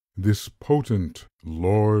invoke this potent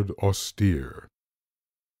Lord austere,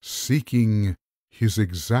 seeking his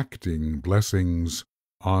exacting blessings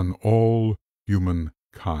on all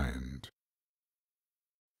humankind.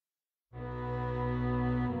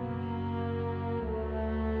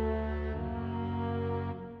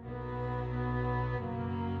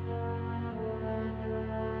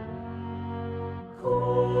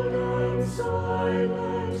 Cold and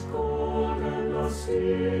silent, cold and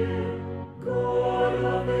austere, God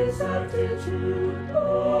of exactitude,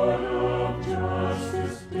 Lord of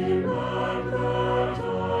justice, demand that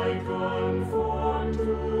I conform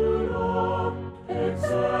to law,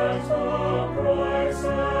 exact the price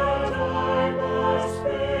that I must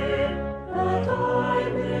pay, that I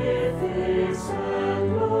may face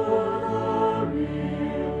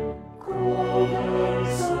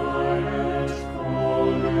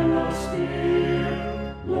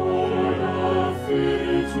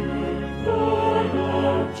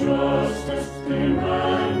justice,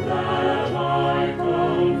 demand that I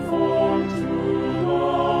conform to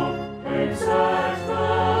law, exact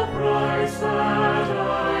the price that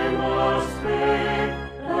I must pay,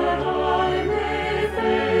 that I may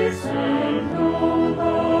face and know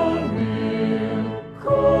the real.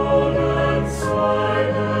 Cold and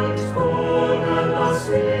silent, cold and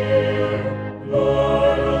austere,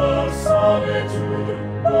 Lord of solitude,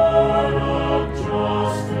 Lord of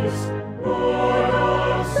justice, Lord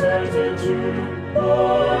of certitude,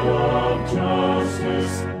 Lord of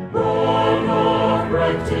justice, Lord of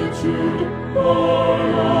rectitude, Lord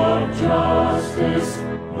of justice,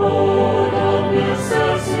 Lord of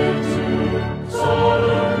necessity,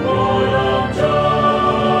 sovereign Lord of justice.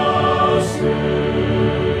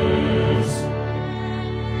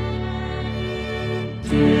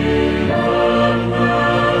 Demand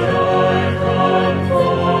that I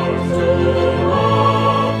conform to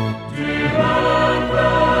law, demand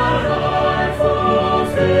that I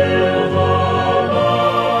fulfill the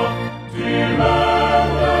law, demand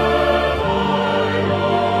that I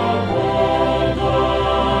uphold the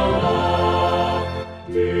law,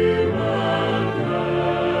 demand that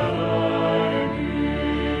I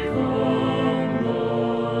become the law.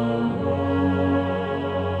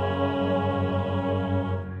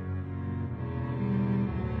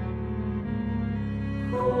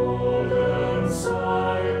 Cold and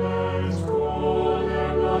silent, cold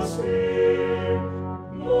and austere,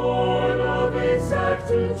 Lord of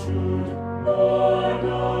exactitude, Lord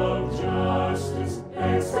of justice,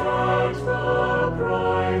 exact the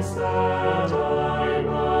price that I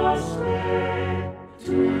must pay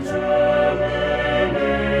to terminate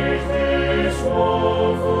this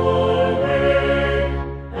woeful way,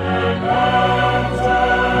 and enter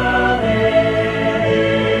the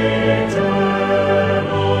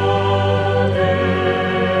eternal day.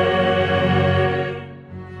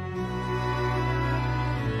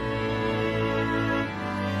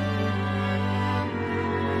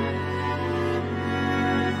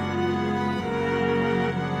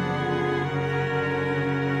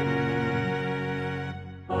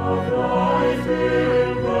 Of life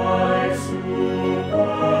in thy supernal,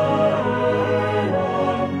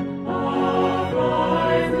 of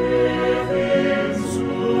life within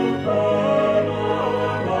supernal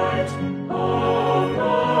light, of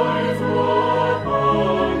life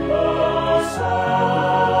upon the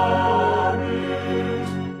summit,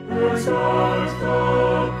 exact the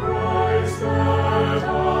price that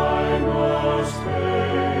I must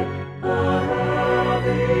pay, the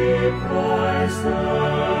heavy price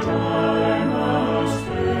that I must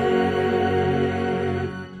pay,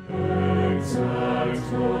 exact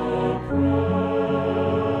the price,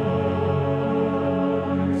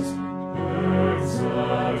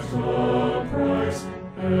 exact the price,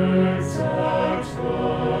 exact the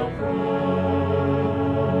price,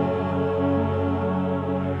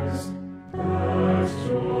 that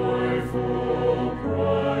joyful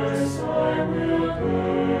price I will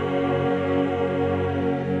pay,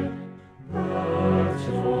 that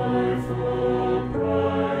joyful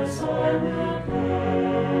price I will pay.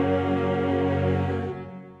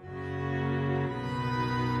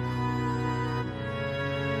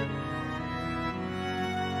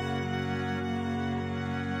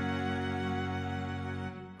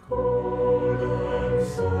 Cold and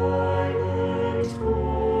silent,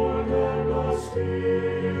 cold and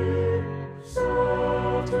austere,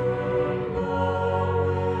 Saturn thou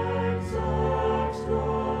exact the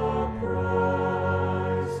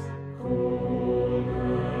price. Cold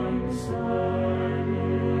and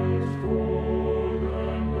silent, cold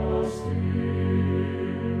and austere,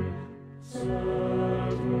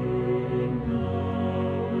 Saturn thou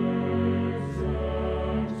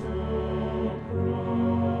exact the price.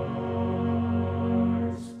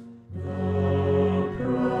 The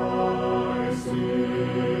price in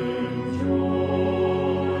joy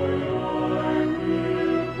I will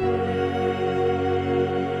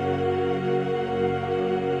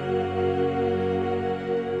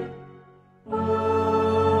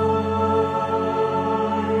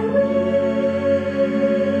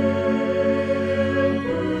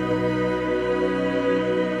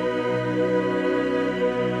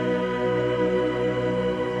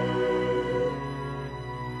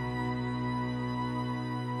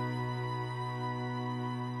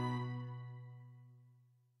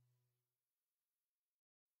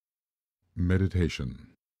Meditation.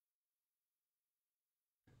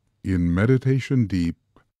 In meditation deep,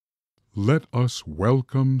 let us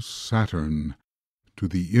welcome Saturn to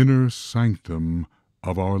the inner sanctum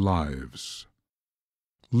of our lives.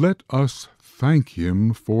 Let us thank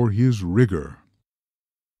him for his rigor,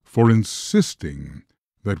 for insisting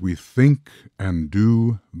that we think and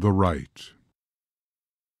do the right.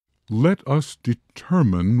 Let us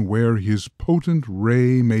determine where his potent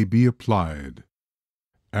ray may be applied,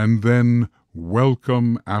 and then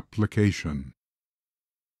welcome application.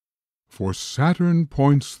 For Saturn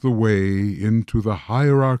points the way into the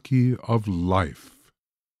hierarchy of life.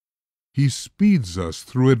 He speeds us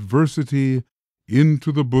through adversity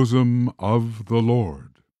into the bosom of the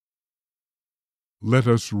Lord. Let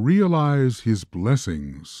us realize his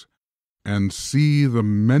blessings and see the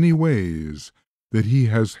many ways that he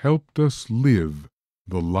has helped us live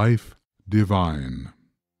the life divine.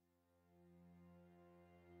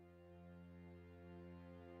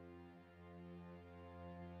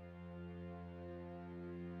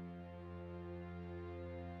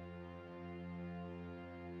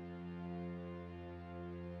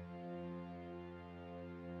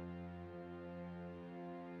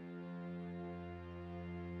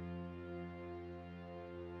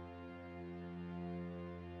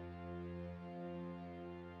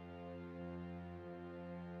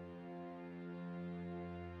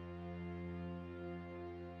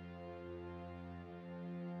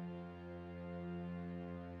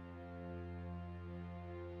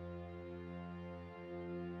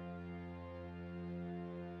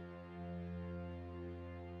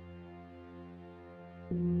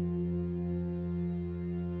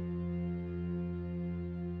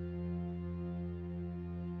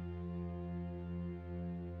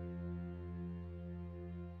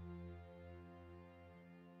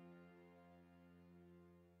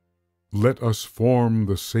 Let us form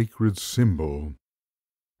the sacred symbol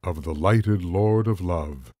of the lighted Lord of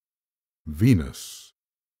Love, Venus,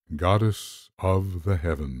 goddess of the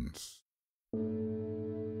heavens.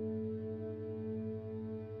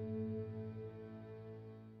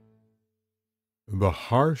 The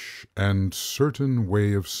harsh and certain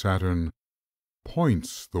way of Saturn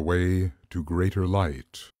points the way to greater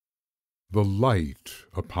light, the light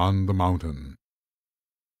upon the mountain.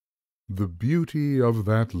 The beauty of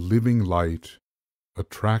that living light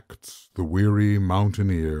attracts the weary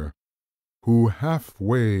mountaineer, who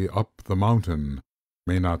halfway up the mountain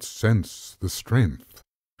may not sense the strength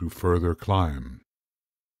to further climb.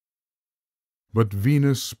 But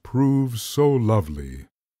Venus proves so lovely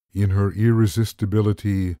in her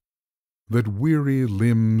irresistibility that weary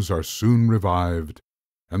limbs are soon revived,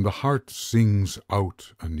 and the heart sings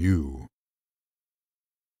out anew.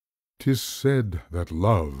 'Tis said that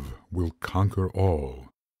love will conquer all,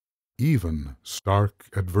 even stark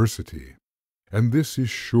adversity, and this is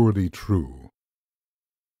surely true.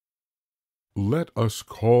 Let us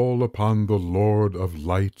call upon the Lord of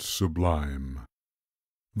light sublime,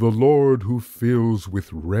 the Lord who fills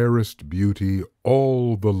with rarest beauty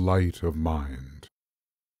all the light of mind.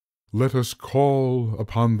 Let us call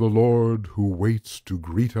upon the Lord who waits to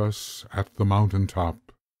greet us at the mountain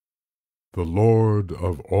top, the Lord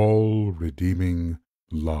of all redeeming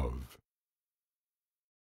love.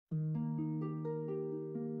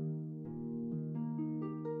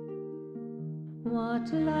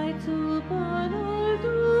 What light supernal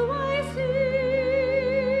do I see?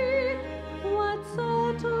 What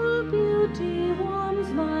subtle beauty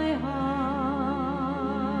warms my heart?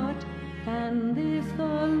 Can this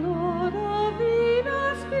the Lord of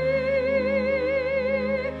Venus be?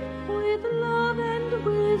 With love and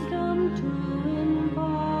wisdom to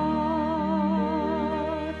impart.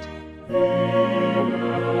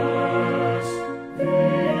 Venus,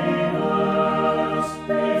 Venus,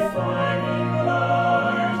 refining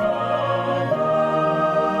light of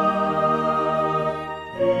love.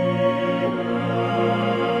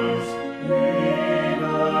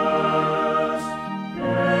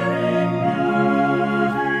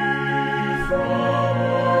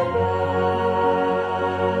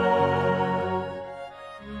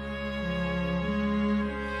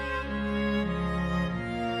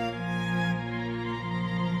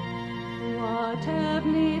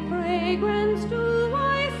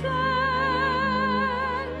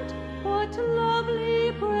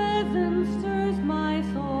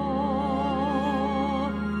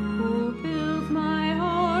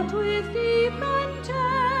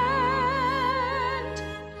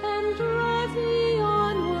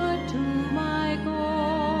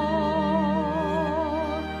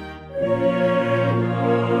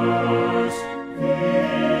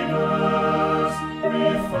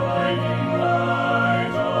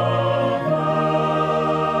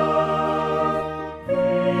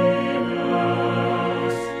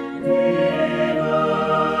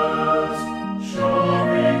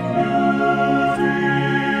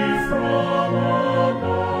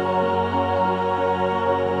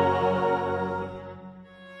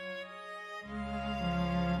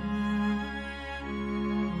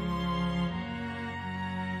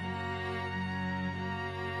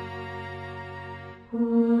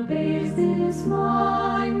 Who bathes his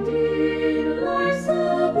mind in life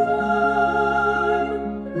sublime,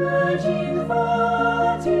 pledging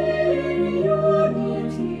thought in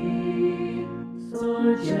unity,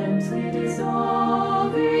 so gently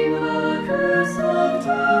dissolving the curse of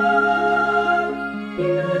time,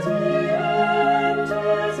 beauty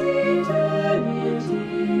enters eternity.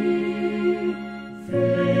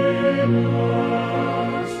 Famous,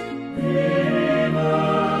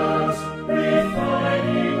 famous,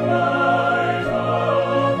 refining light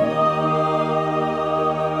of love.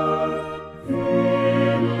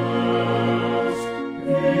 Famous,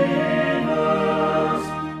 famous,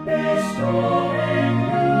 bestowing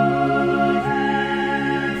beauty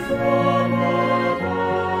from above.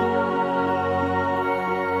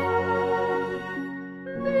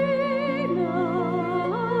 Venus,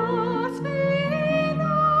 Venus,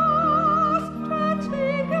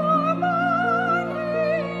 transfigure man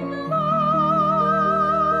in love.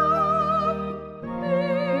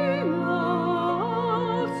 Venus,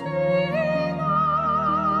 Venus,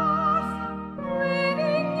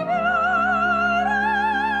 raining merit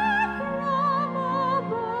from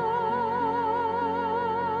above.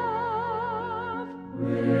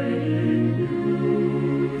 Raining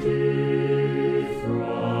beauty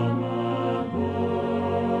from above.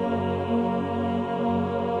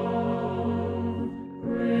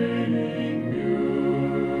 Raining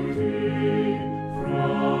beauty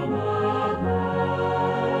from above.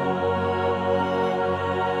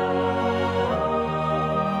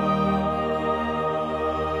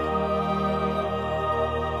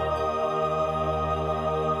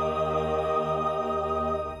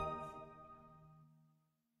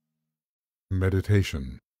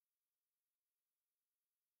 Meditation.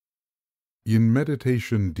 In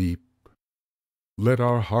meditation deep, let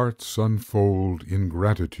our hearts unfold in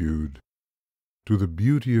gratitude to the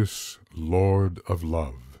beauteous Lord of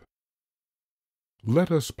love.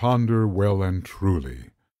 Let us ponder well and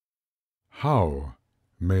truly, how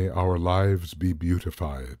may our lives be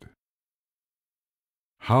beautified?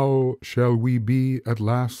 How shall we be at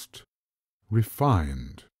last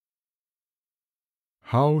refined?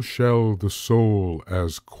 How shall the soul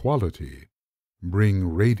as quality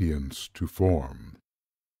bring radiance to form?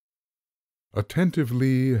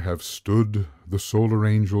 Attentively have stood the solar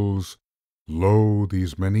angels lo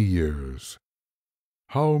these many years.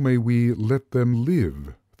 How may we let them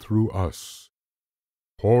live through us,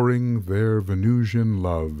 pouring their Venusian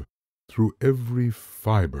love through every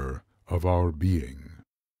fibre of our being?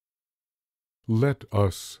 Let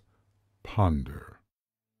us ponder.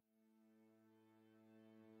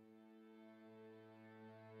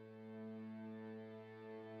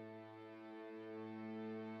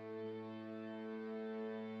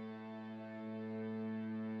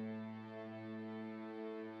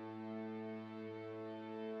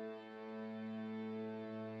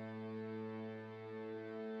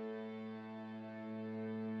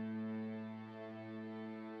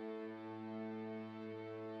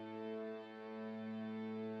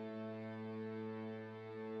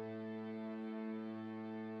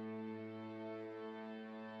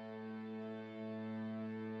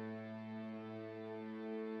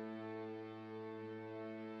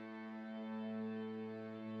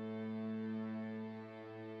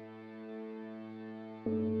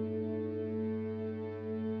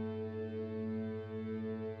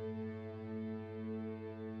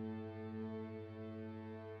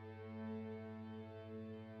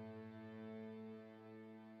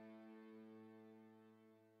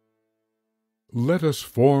 Let us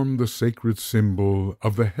form the sacred symbol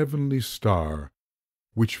of the heavenly star,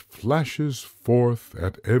 which flashes forth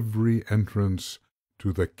at every entrance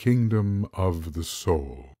to the kingdom of the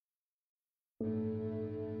soul.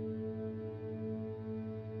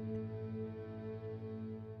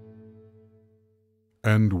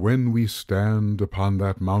 And when we stand upon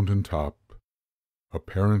that mountain top,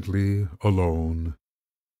 apparently alone,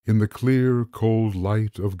 in the clear, cold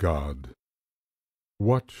light of God,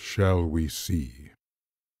 what shall we see?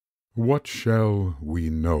 What shall we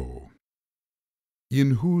know?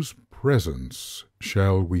 In whose presence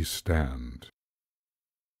shall we stand?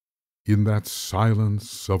 In that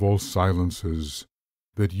silence of all silences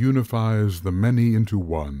that unifies the many into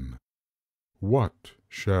one, what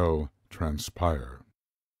shall transpire?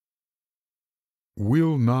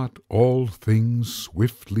 Will not all things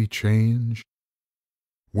swiftly change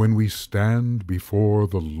when we stand before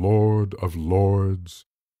the Lord of Lords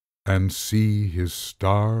and see his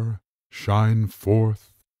star shine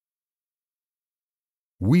forth?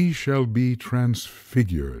 We shall be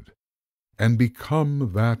transfigured and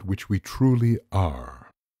become that which we truly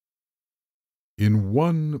are. In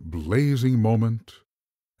one blazing moment,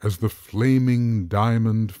 as the flaming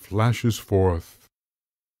diamond flashes forth,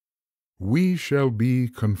 we shall be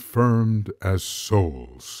confirmed as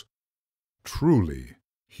souls, truly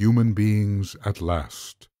human beings at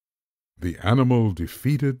last, the animal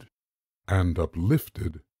defeated and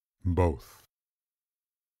uplifted both.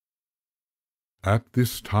 At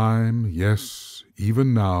this time, yes,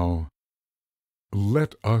 even now,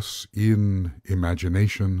 let us in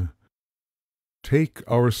imagination take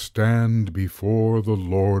our stand before the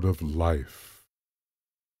Lord of life,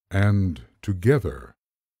 and together,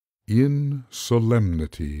 in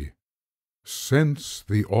solemnity, sense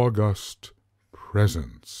the august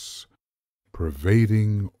presence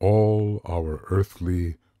pervading all our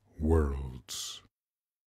earthly worlds.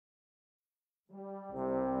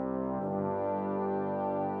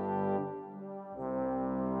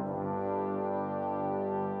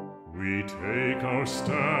 We take our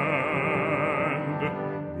stand,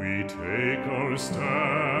 we take our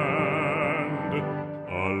stand,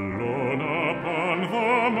 alone upon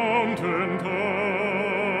the mountain top,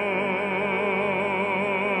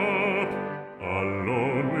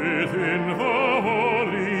 alone within the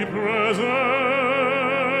holy presence,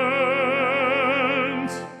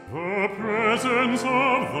 the presence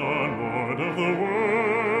of the Lord of the world.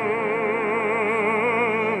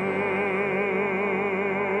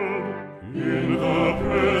 In the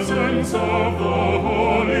presence of the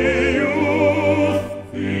holy youth,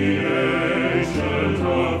 the ancient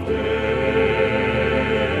of days,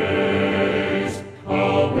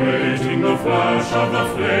 awaiting the flash of the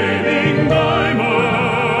flaming diamond,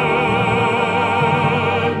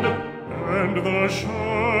 and the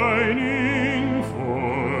shining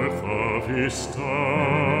forth of his star.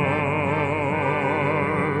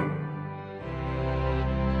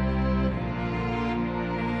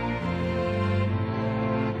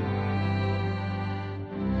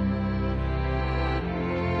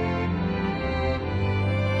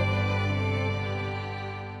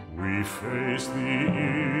 We face the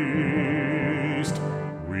east,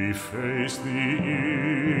 we face the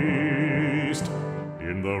east,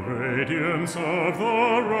 in the radiance of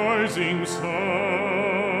the rising sun,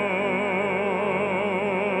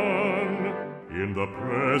 in the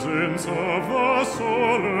presence of the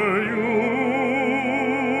solar youth,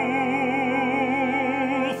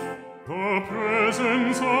 the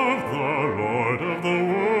presence of the Lord of the world.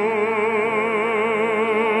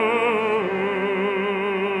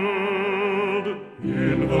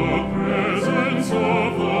 In the presence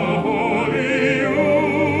of the holy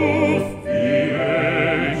youth, the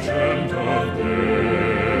ancient of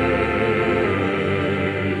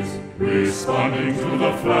days, responding to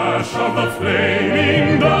the flash of the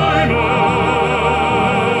flaming diamond,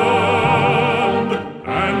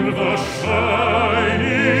 and the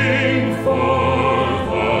shining forth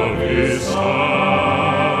of his star.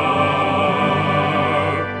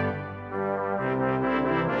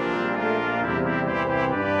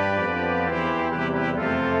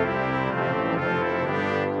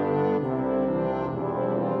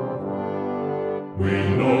 We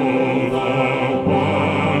know the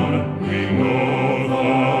one,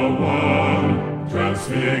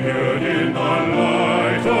 transfigured in the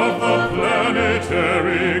light of the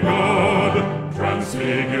planetary God,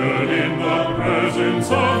 transfigured in the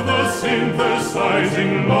presence of the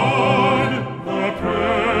synthesizing Lord, the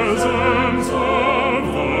presence of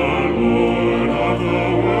the Lord of the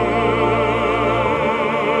world.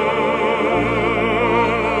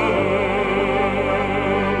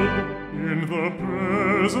 In the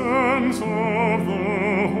presence of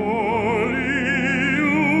the holy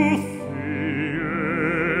youth,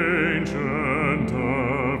 the ancient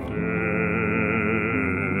of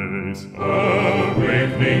days,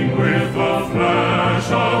 awakening with the flash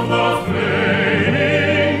of the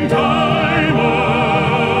flaming diamond,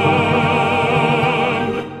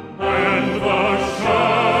 and the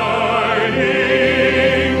shining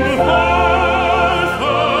forth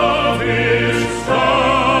of his star.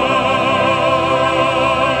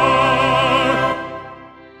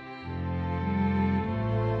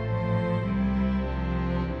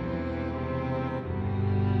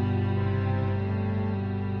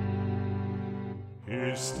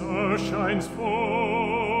 His star shines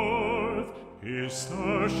forth, his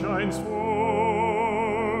star shines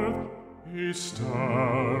forth, his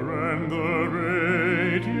star and the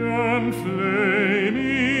radiant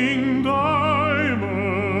flaming diamond,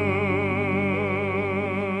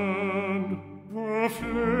 the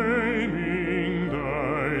flaming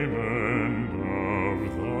diamond of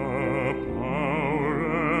the power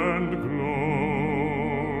and glory.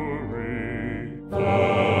 The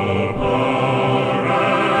power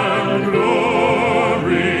and glory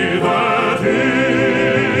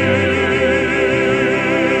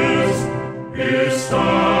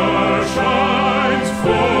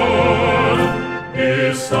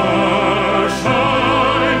star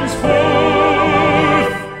shines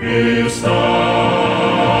forth, His star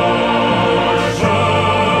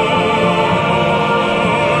shines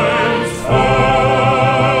forth.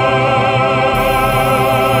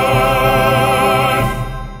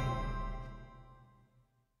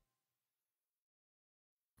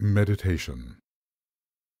 Meditation.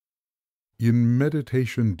 In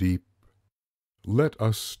meditation deep, let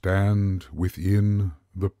us stand within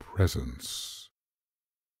the presence.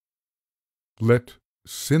 Let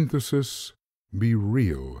synthesis be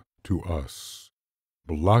real to us,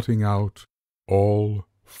 blotting out all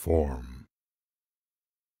form.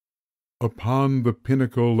 Upon the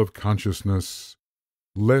pinnacle of consciousness,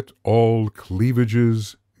 let all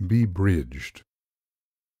cleavages be bridged.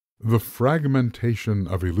 The fragmentation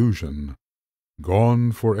of illusion,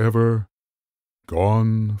 gone forever,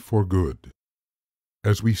 gone for good,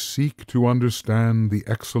 as we seek to understand the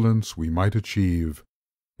excellence we might achieve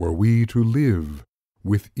were we to live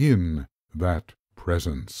within that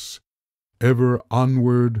presence, ever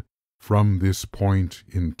onward from this point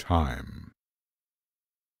in time.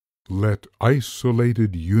 Let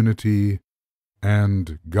isolated unity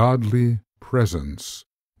and godly presence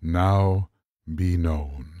now be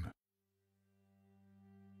known.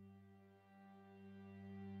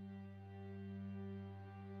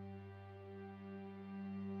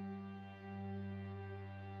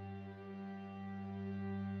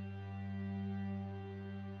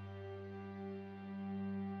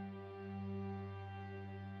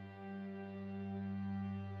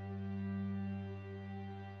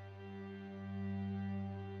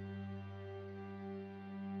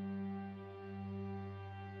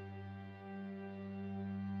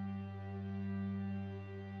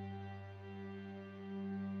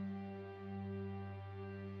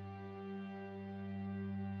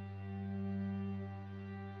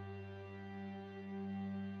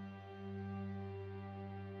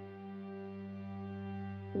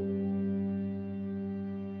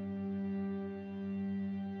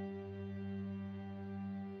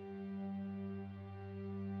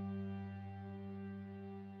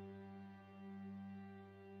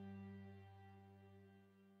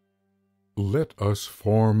 Let us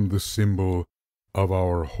form the symbol of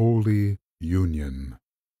our holy union,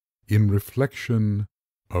 in reflection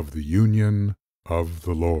of the union of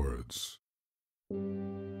the Lords.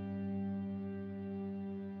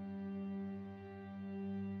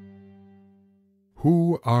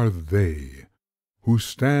 Who are they who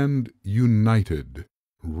stand united,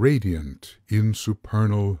 radiant in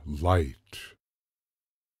supernal light?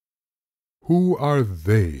 Who are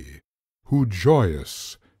they who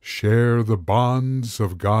joyous share the bonds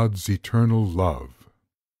of God's eternal love?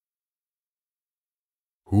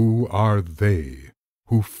 Who are they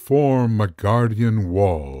who form a guardian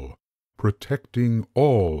wall, protecting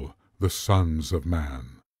all the sons of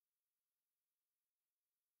man?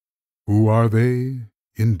 Who are they,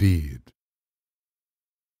 indeed?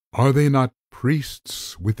 Are they not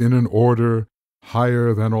priests within an order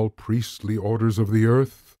higher than all priestly orders of the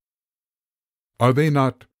earth? Are they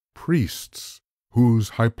not priests whose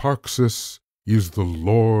hyparxis is the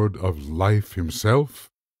Lord of life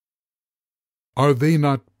himself? Are they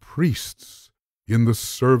not priests in the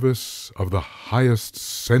service of the highest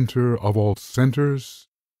center of all centers?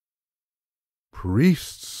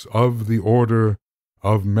 Priests of the order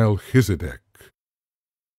of Melchizedek.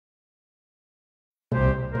 We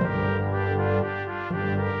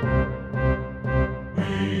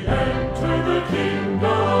enter the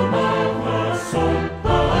kingdom of the soul,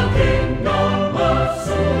 the kingdom of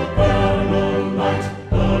supernal light,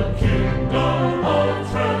 the kingdom of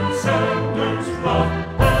transcendent love,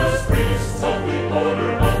 as priests of the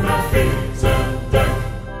order of Melchizedek.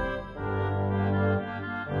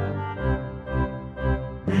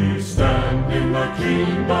 We stand in the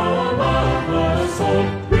kingdom of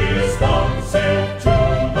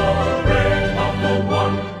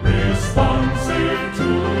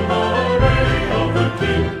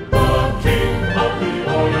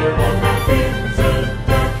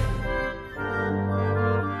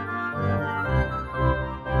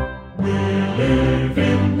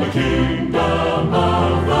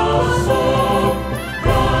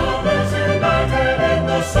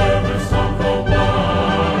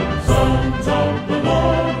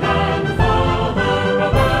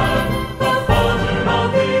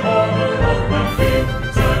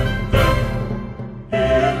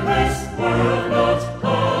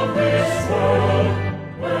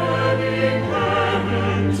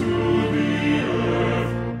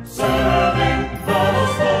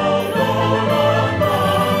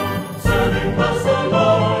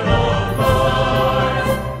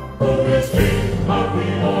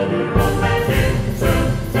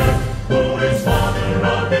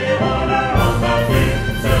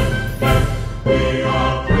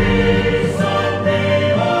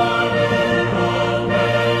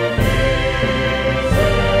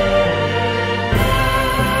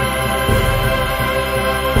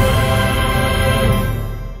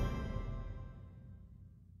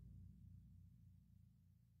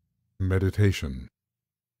meditation.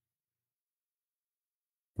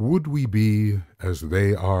 Would we be as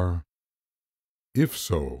they are? If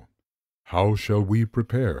so, how shall we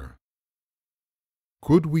prepare?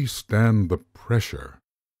 Could we stand the pressure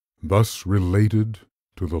thus related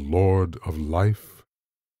to the Lord of life?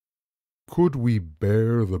 Could we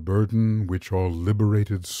bear the burden which all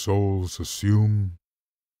liberated souls assume?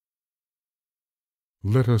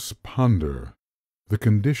 Let us ponder the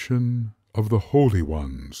condition of the holy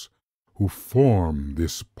ones who form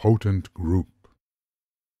this potent group.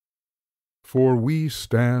 For we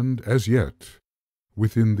stand as yet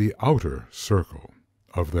within the outer circle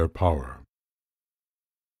of their power.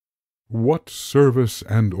 What service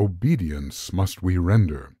and obedience must we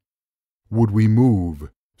render? Would we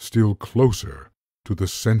move still closer to the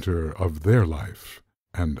center of their life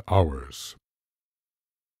and ours?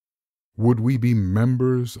 Would we be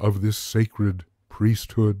members of this sacred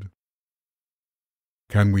priesthood?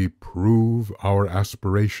 Can we prove our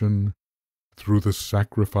aspiration through the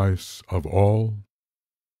sacrifice of all?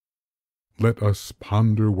 Let us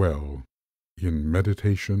ponder well in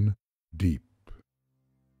meditation deep.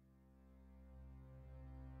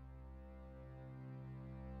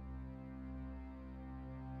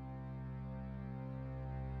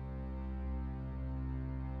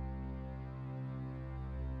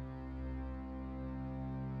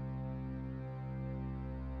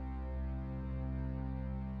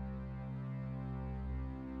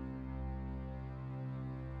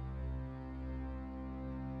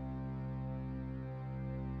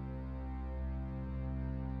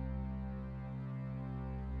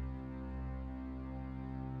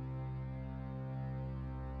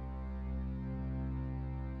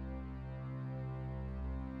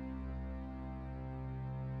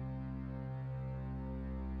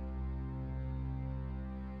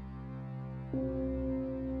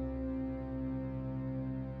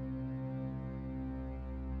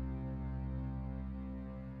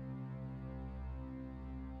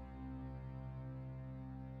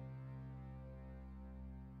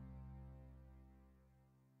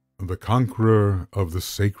 The conqueror of the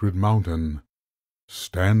sacred mountain,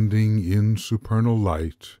 standing in supernal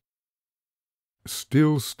light,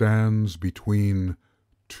 still stands between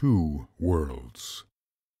two worlds.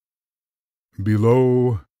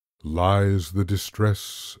 Below lies the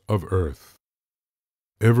distress of earth,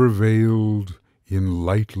 ever veiled in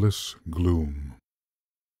lightless gloom.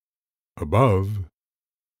 Above,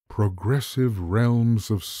 progressive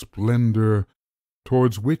realms of splendor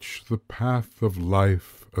towards which the path of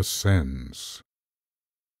life ascends.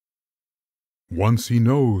 Once he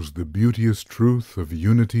knows the beauteous truth of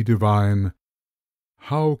unity divine,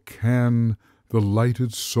 how can the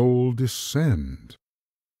lighted soul descend?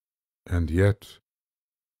 And yet,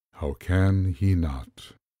 how can he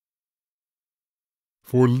not?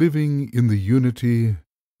 For living in the unity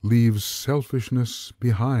leaves selfishness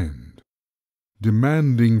behind,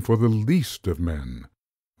 demanding for the least of men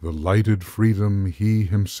the lighted freedom he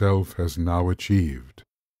himself has now achieved.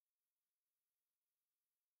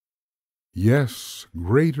 Yes,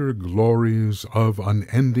 greater glories of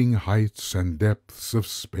unending heights and depths of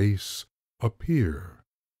space appear,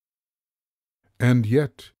 and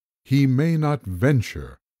yet he may not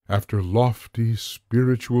venture after lofty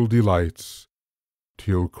spiritual delights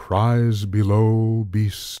till cries below be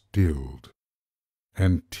stilled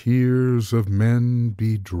and tears of men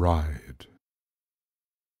be dried.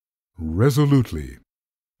 Resolutely,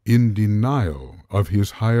 in denial of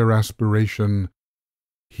his higher aspiration,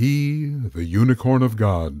 he, the unicorn of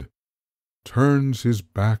God, turns his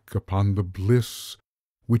back upon the bliss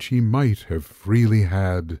which he might have freely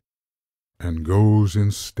had, and goes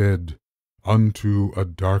instead unto a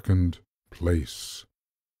darkened place,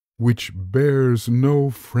 which bears no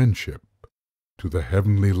friendship to the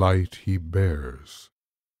heavenly light he bears.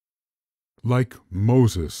 Like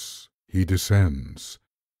Moses he descends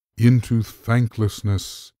into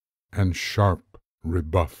thanklessness and sharp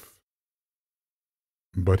rebuff.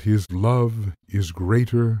 But his love is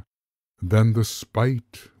greater than the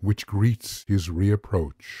spite which greets his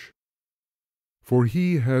reapproach, for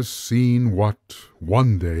he has seen what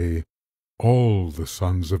one day all the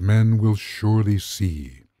sons of men will surely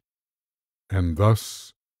see, and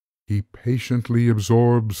thus he patiently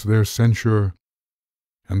absorbs their censure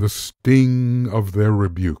and the sting of their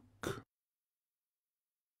rebuke.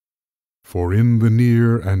 For in the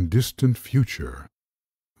near and distant future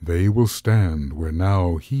they will stand where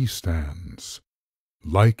now he stands,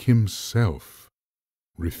 like himself,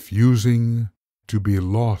 refusing to be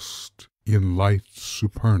lost in light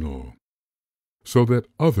supernal, so that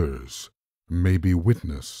others may be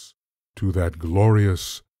witness to that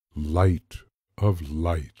glorious light of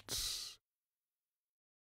lights.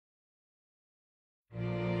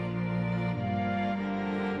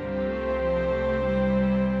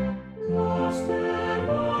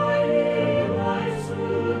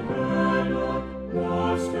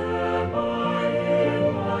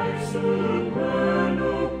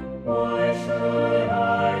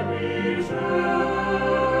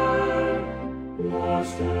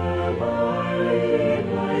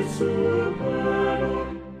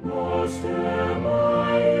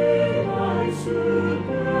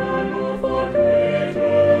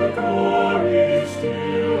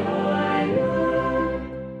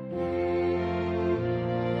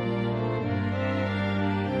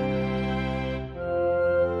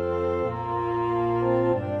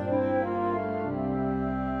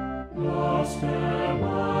 Lost am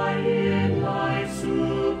I in light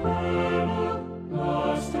supernal,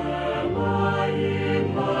 lost am I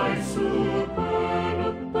in light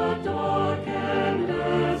supernal, the darkened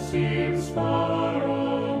earth seems far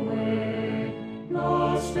away.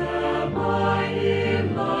 Lost am I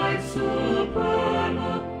in light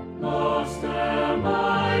supernal, lost am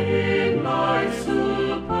I in light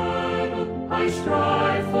supernal, I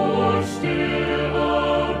strive for still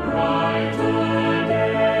a brighter day.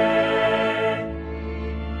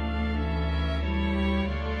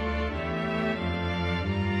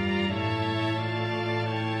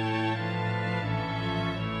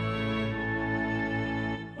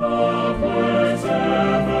 Upwards,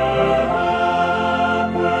 ever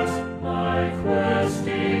upwards, my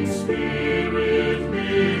questing spirit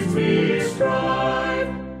bids me strive.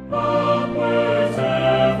 Upwards,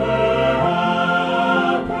 ever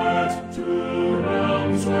upwards, to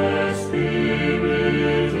realms where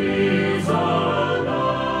spirit is alive.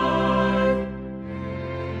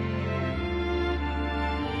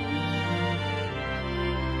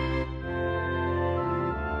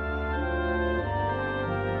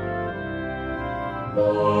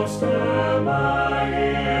 Lost am I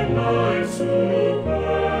in light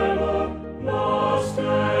supernal, lost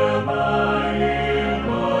am I in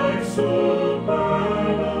light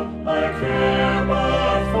supernal, I care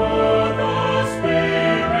but for the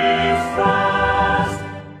Spirit's thrust.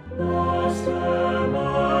 Lost am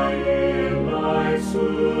I in light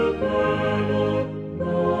supernal,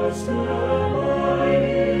 lost am I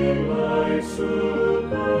in light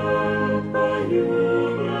supernal, the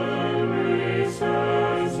human race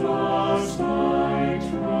has lost my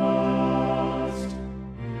trust.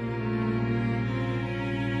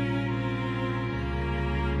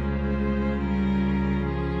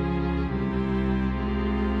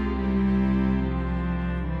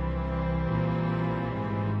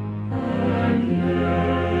 And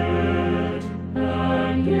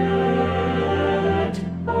yet,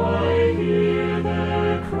 I hear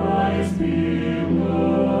their cries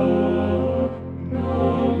below.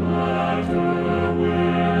 No matter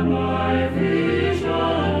where my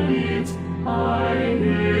vision leads, I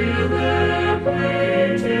hear their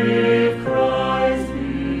plaintive cries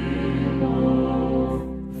below.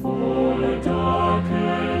 For the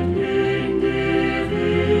darkened in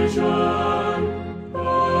division,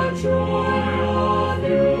 the joy of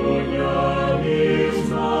union is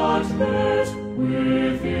not theirs.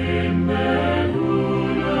 Within their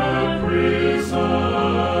lunar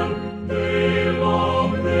prison, they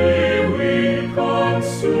long, they weep,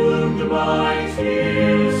 consumed by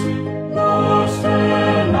tears. Lost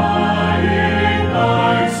am I in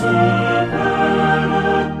light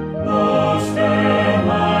supernal, lost am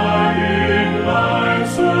I in light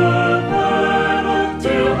supernal,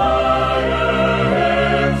 till higher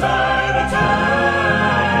heads I'd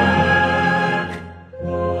attack.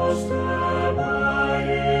 Lost am I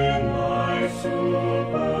in light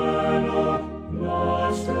supernal,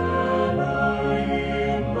 lost am I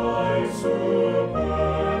in light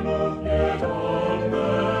supernal, yet on the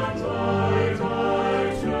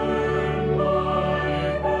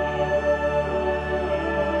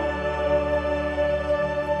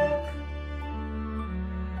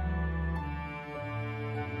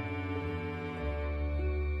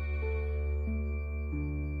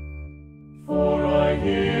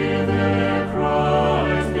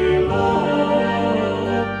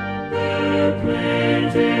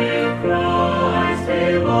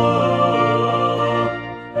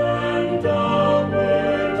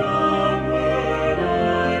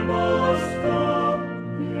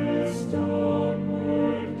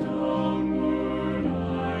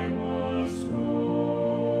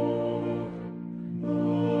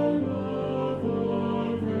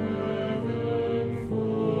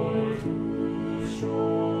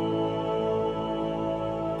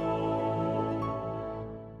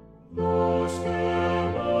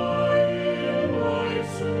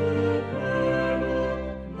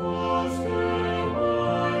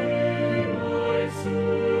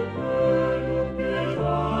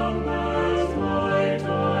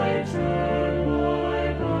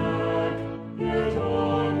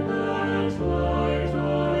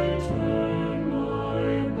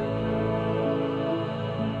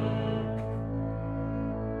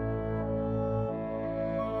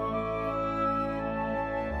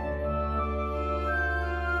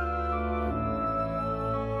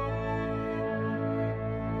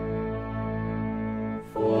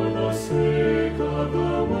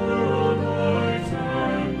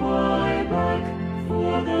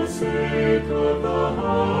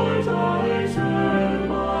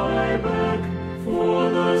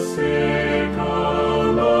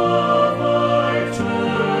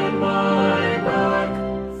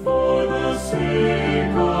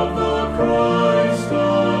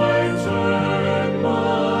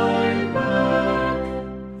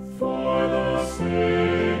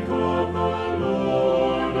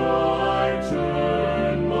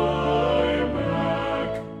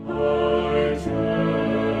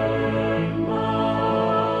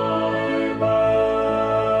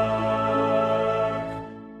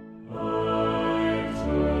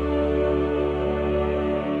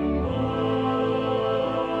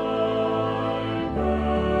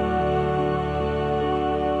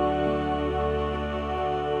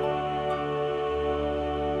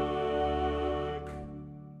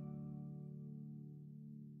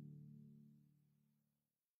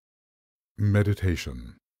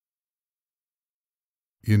Meditation.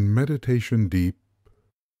 In meditation deep,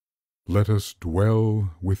 let us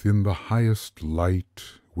dwell within the highest light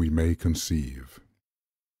we may conceive.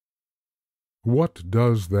 What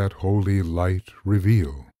does that holy light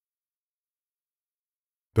reveal?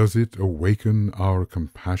 Does it awaken our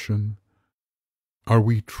compassion? Are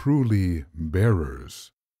we truly bearers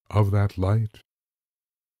of that light?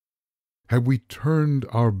 Have we turned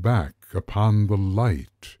our back upon the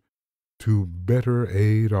light to better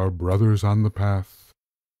aid our brothers on the path?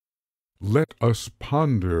 Let us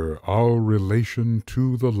ponder our relation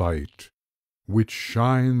to the light which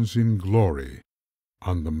shines in glory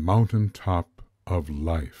on the mountain top of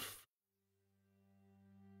life.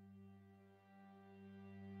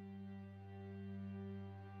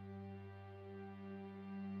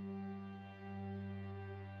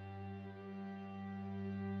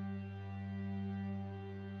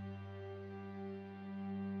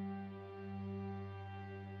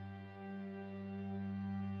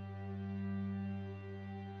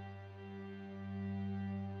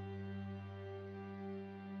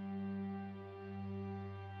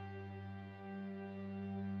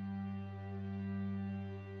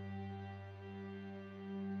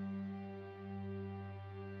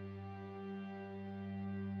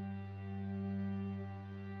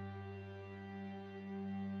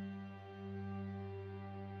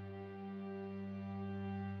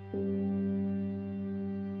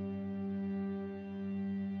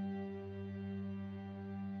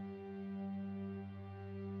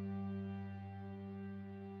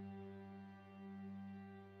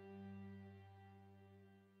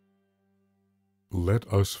 Let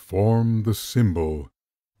us form the symbol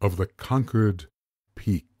of the conquered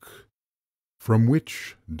peak, from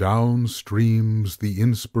which down streams the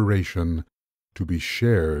inspiration to be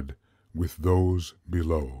shared with those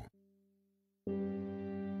below.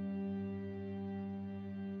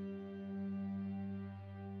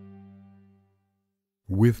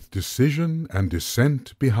 With decision and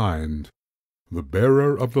dissent behind, the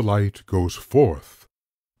bearer of the light goes forth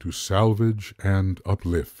to salvage and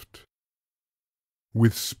uplift.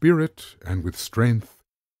 With spirit and with strength,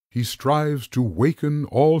 he strives to waken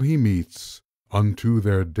all he meets unto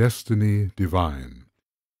their destiny divine.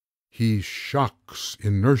 He shocks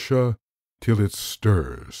inertia till it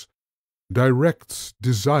stirs, directs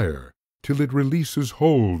desire till it releases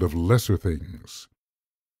hold of lesser things.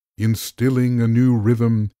 Instilling a new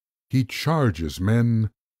rhythm, he charges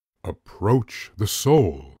men, approach the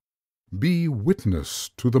soul, be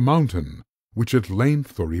witness to the mountain, which at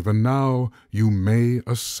length or even now you may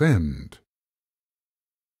ascend.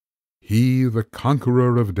 He, the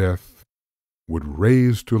conqueror of death, would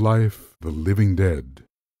raise to life the living dead,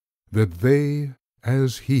 that they,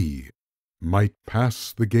 as he, might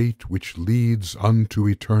pass the gate which leads unto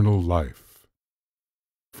eternal life.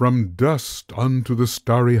 From dust unto the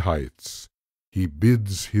starry heights, he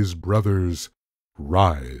bids his brothers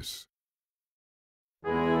rise.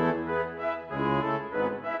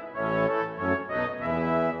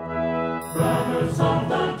 Brothers of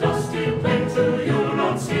the dusty plains, do you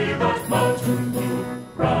not see that mountain blue?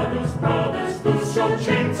 Brothers, brothers, loose your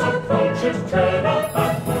chains, approach it, turn up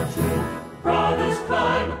backward too. Brothers,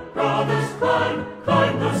 climb,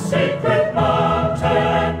 climb the sacred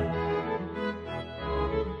mountain.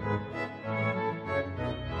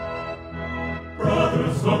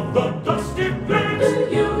 Brothers of the dusty plains,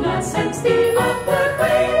 do you not sense the upward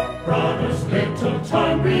way? Brothers, little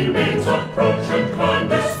time remains, approach and climb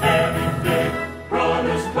this very day.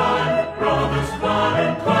 Brothers,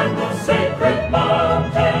 climb the sacred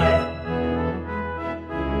mountain.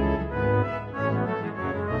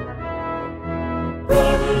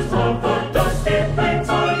 Brothers of the dusty plains,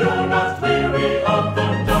 are you not weary of the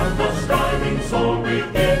dark? The striving soul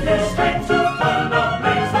within you strength to fan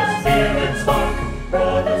ablaze the spirit spark.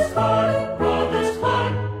 Brothers,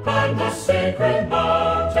 climb the sacred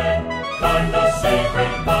mountain. Climb the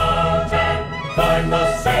sacred mountain. Climb the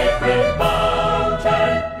sacred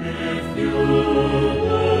mountain. If you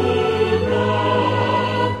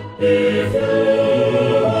live,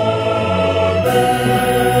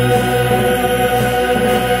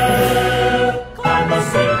 climb the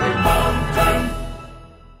sacred mountain.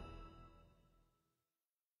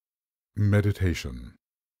 Meditation.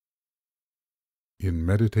 In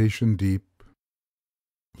meditation deep,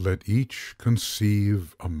 let each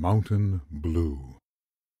conceive a mountain blue,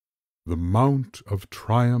 the mount of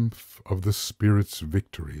triumph of the Spirit's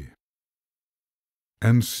victory.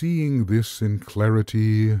 And seeing this in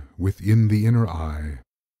clarity within the inner eye,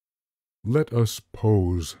 let us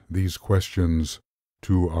pose these questions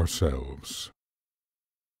to ourselves.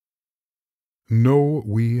 Know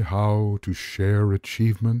we how to share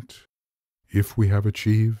achievement, if we have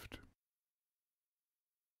achieved?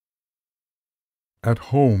 At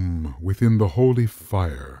home within the holy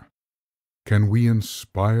fire, can we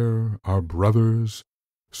inspire our brothers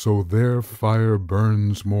so their fire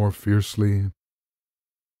burns more fiercely?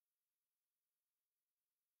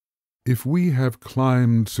 If we have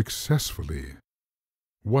climbed successfully,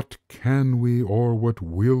 what can we or what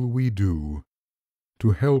will we do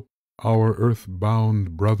to help our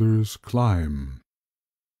earth-bound brothers climb?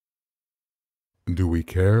 Do we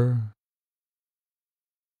care?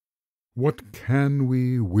 What can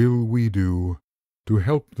we, will we do to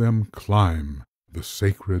help them climb the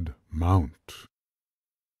sacred mount?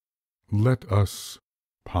 Let us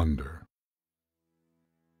ponder.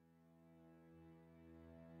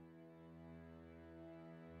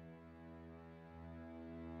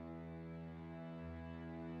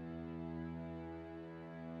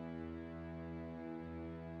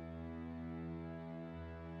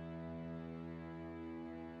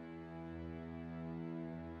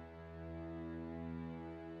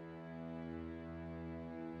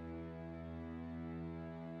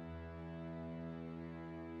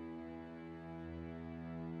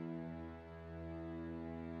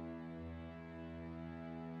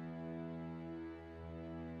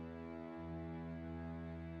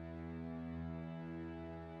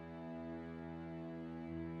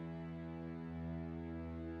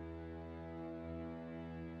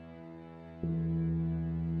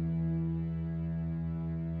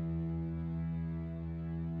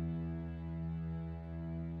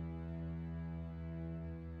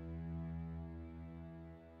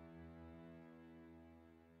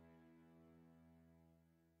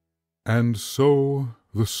 And so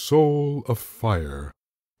the soul of fire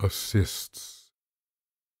assists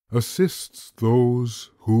those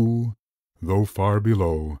who, though far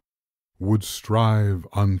below, would strive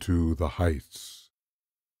unto the heights.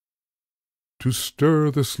 To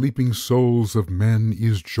stir the sleeping souls of men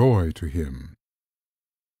is joy to him,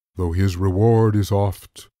 though his reward is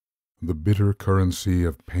oft the bitter currency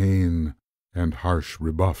of pain and harsh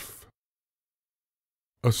rebuff.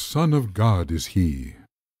 A son of God is he,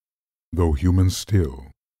 though human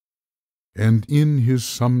still, and in his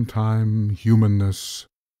sometime humanness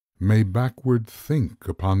may backward think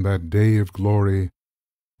upon that day of glory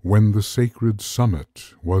when the sacred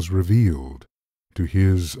summit was revealed to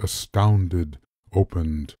his astounded,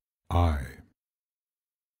 opened eye.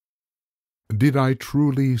 Did I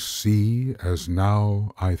truly see as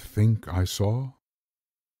now I think I saw?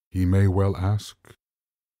 He may well ask.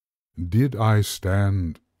 Did I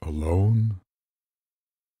stand alone?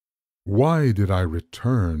 Why did I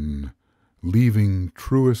return, leaving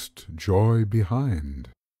truest joy behind?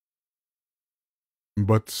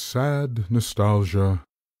 But sad nostalgia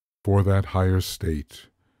for that higher state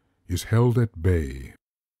is held at bay,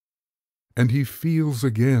 and he feels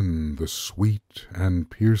again the sweet and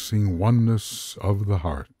piercing oneness of the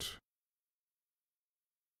heart.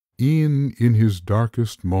 E'en in his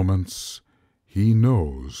darkest moments he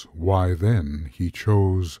knows why then he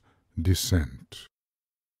chose descent.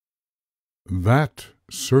 That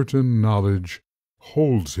certain knowledge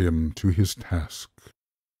holds him to his task,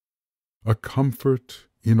 a comfort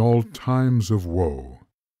in all times of woe.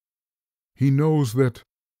 He knows that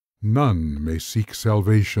none may seek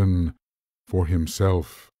salvation for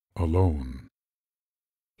himself alone.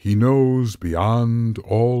 He knows beyond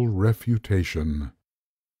all refutation,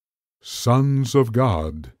 sons of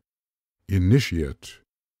God, initiate,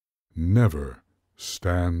 never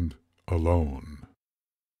stand alone.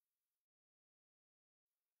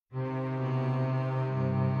 When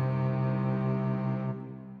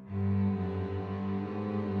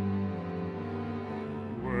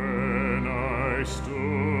I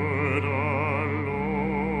stood alone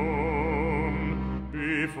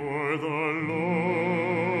before the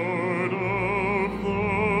Lord of the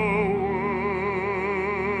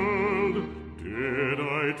world, did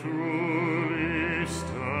I truly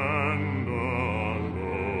stand alone?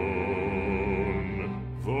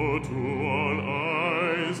 Though to all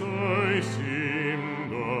eyes I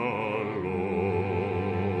seemed alone.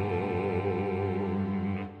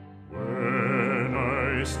 When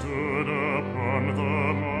I stood upon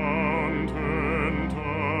the mountain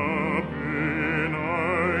top in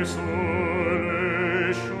isolation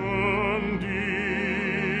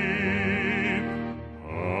deep,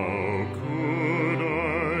 how could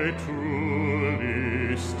I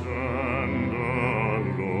truly stand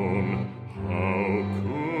alone? How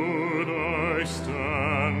could I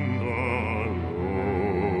stand alone?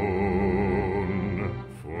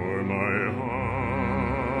 For my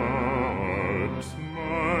heart,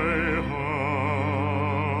 my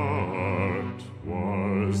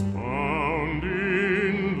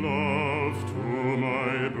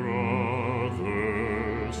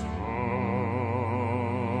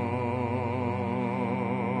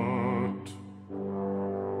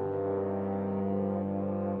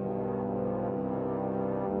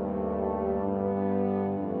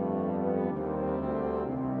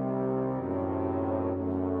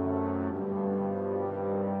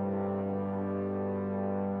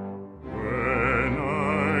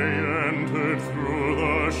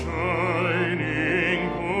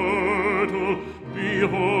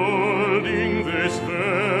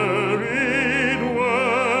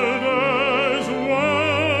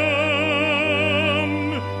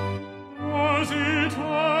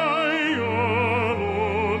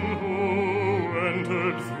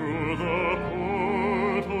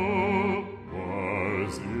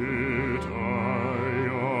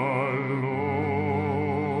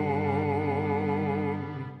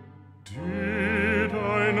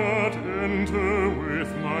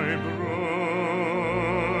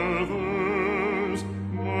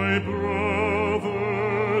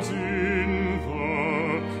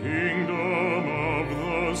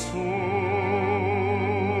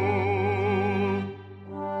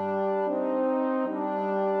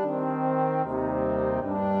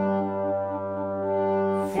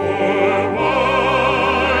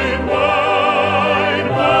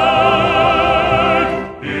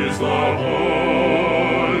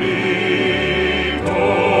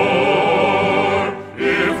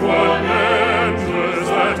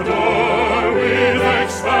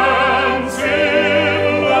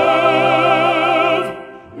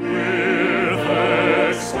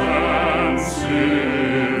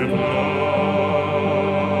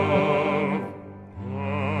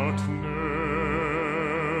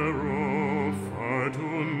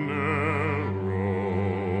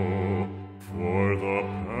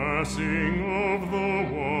passing of the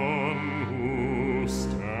one who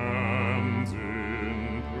stands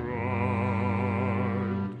in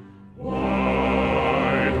pride.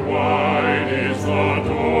 Wide, wide is the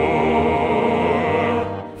door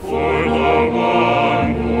for the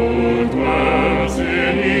one who dwells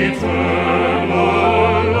in eternal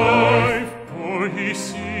life, for he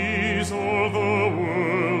sees all the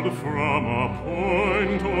world from a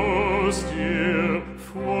point austere,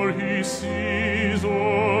 for he sees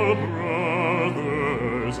all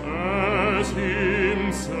brothers as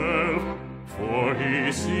himself, for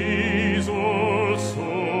he sees all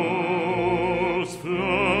souls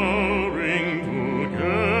flowering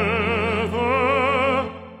together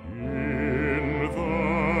in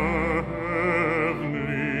the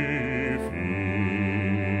heavenly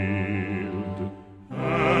field.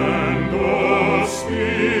 And all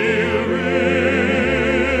spirits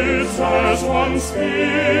as one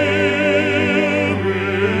spirit,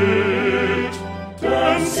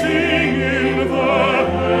 dancing in the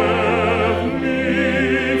heavenly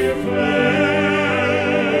flame.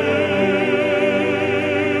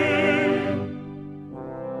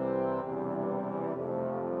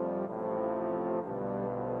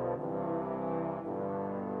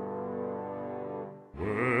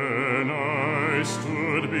 When I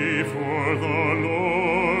stood before the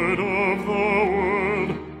Lord of the world,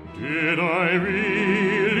 did I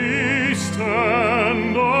really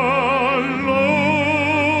stand alone?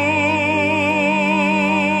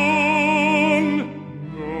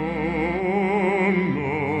 No,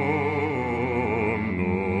 no,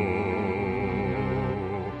 no.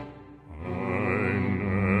 I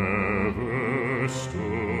never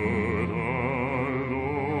stood alone,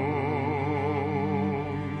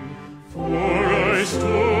 for I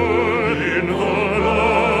stood in the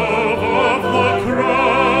love of the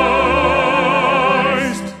Christ,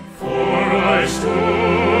 for I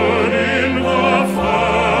stood in the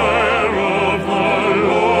fire of the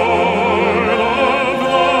Lord of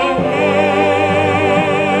the world.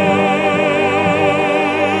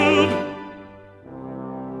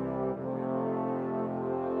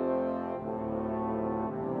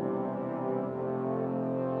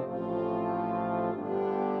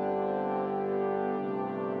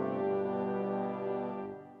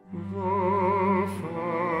 The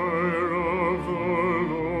fire of the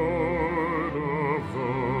Lord of the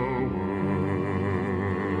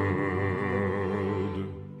world,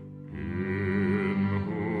 in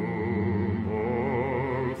whom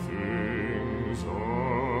all things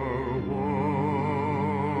are one,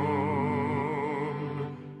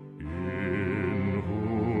 in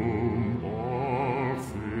whom all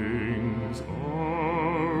things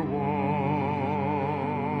are one,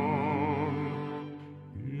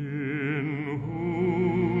 in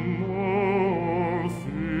whom all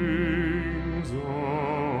things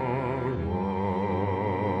are one.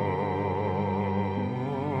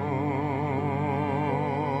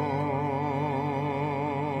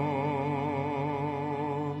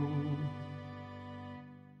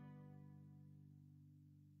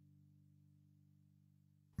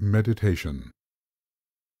 Meditation.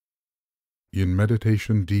 In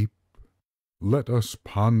meditation deep, let us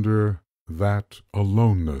ponder that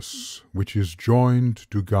aloneness which is joined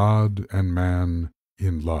to God and man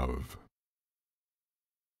in love.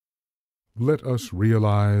 Let us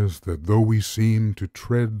realize that though we seem to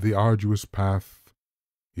tread the arduous path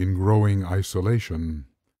in growing isolation,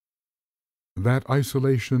 that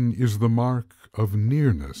isolation is the mark of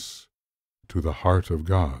nearness to the heart of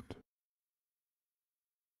God.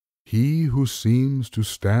 He who seems to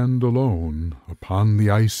stand alone upon the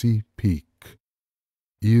icy peak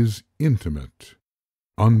is intimate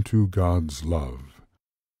unto God's love,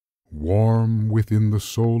 warm within the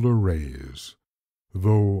solar rays,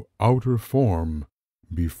 though outer form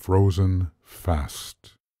be frozen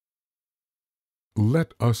fast.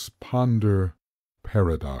 Let us ponder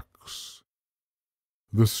paradox,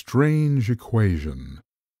 the strange equation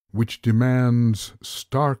which demands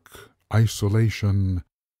stark isolation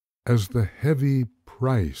as the heavy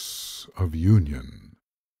price of union.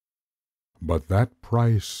 But that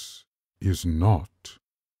price is naught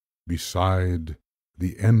beside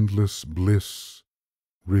the endless bliss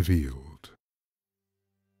revealed.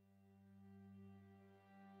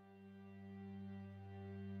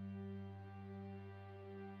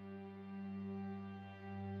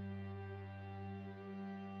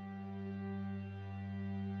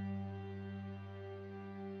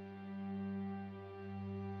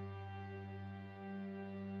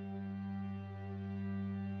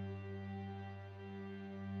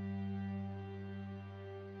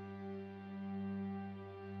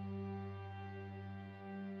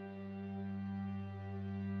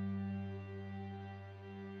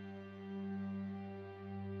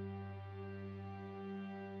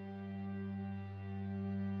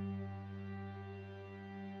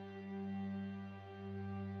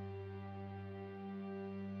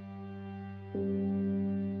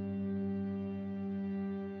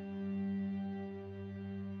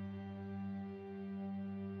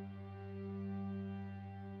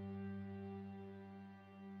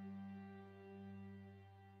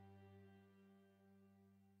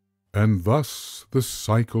 And thus the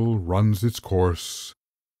cycle runs its course.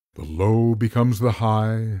 The low becomes the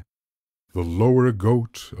high, the lower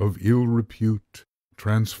goat of ill repute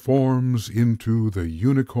transforms into the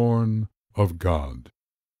unicorn of God.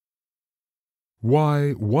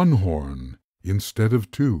 Why one horn instead of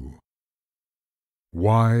two?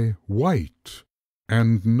 Why white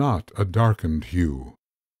and not a darkened hue?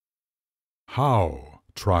 How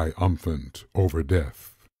triumphant over death?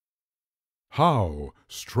 How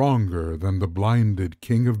stronger than the blinded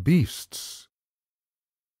king of beasts?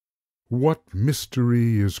 What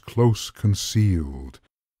mystery is close concealed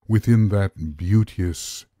within that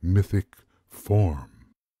beauteous mythic form?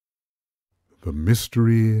 The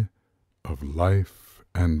mystery of life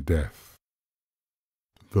and death.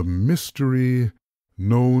 The mystery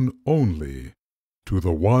known only to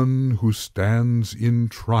the one who stands in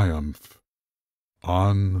triumph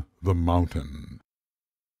on the mountain.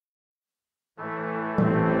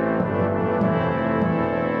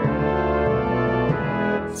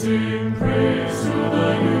 Sing praise to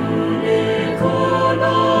the unicorn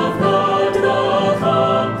of God, the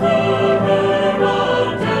conqueror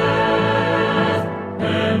of death,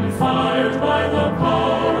 and fired by the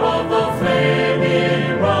power of the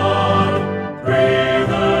flaming rod,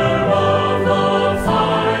 breather of the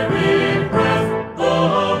fiery breath, the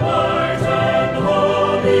white and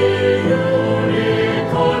holy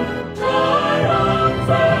unicorn,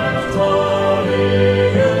 triumphant, holy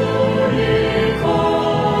unicorn.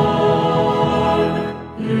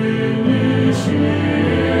 Initiated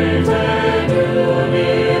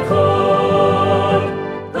unicorn,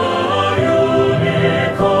 the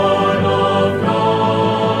unicorn of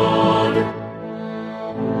God.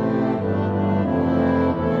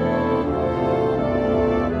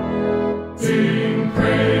 Sing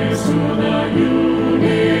praise to the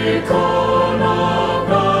unicorn of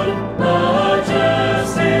God,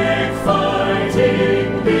 majestic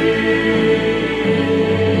fighting beast,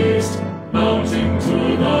 mounting to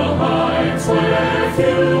the heights where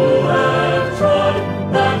few have trod,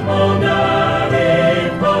 that monadic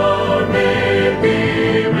power may be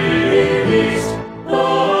released. The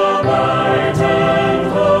bright and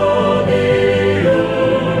holy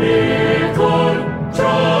unicorn,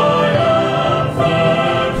 triumphant,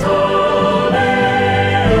 holy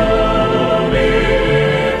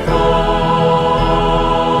unicorn.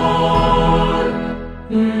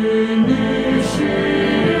 Initiated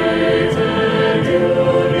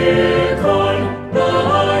unicorn, the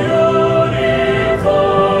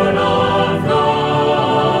unicorn of God,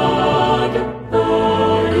 the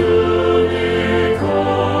unicorn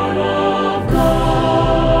of God,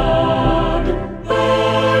 the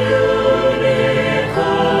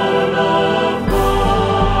unicorn of God.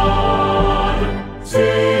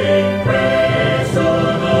 Sing praise to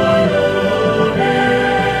the unicorn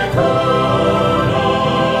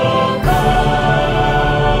of God. The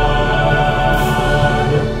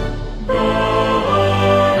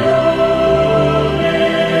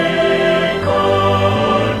unicorn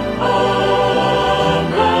of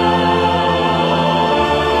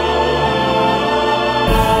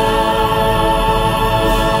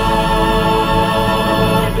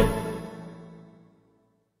God.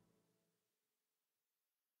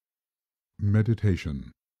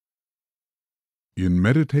 Meditation. In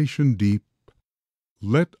meditation deep,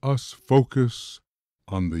 let us focus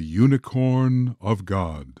on the unicorn of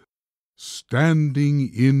God, standing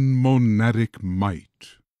in monadic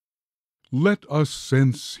might. Let us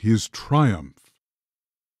sense his triumph.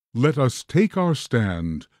 Let us take our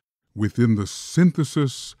stand within the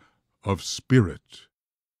synthesis of spirit.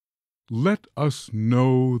 Let us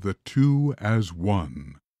know the two as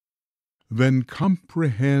one, then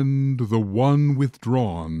comprehend the one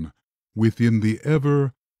withdrawn within the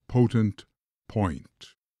ever-potent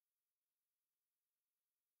point.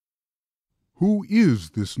 Who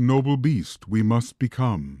is this noble beast we must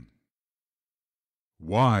become?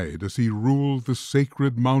 Why does he rule the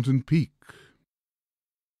sacred mountain peak?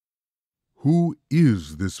 Who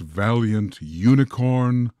is this valiant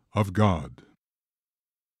unicorn of God?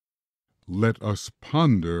 Let us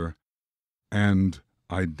ponder and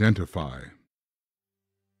identify.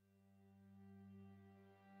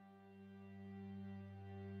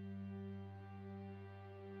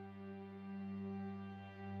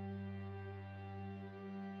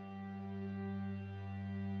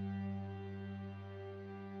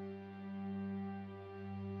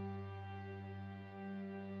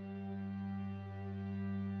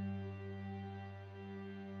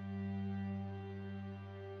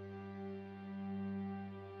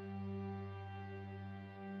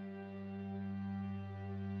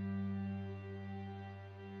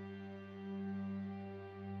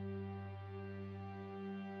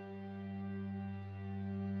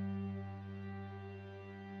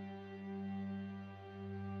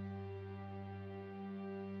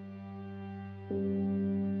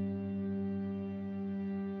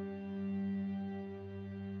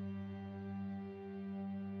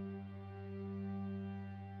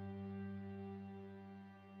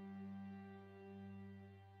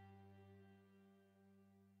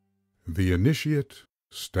 The initiate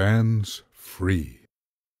stands free,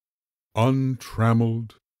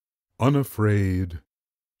 untrammeled, unafraid,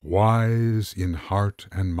 wise in heart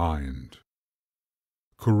and mind,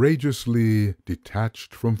 courageously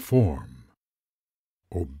detached from form,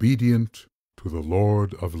 obedient to the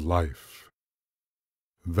Lord of life,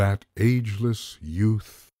 that ageless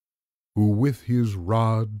youth who with his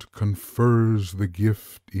rod confers the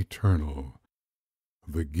gift eternal,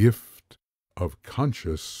 the gift of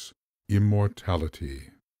conscious immortality.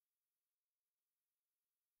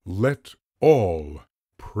 Let all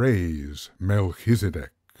praise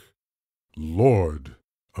Melchizedek, Lord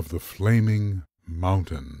of the flaming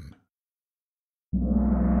mountain.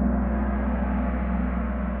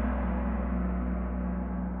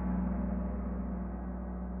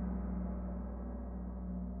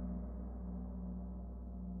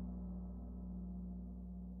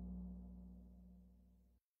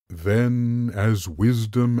 Then, as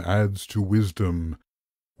wisdom adds to wisdom,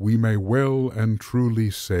 we may well and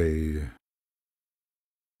truly say,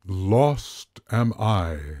 lost am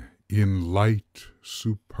I in light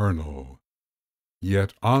supernal,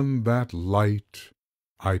 yet on that light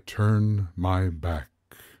I turn my back.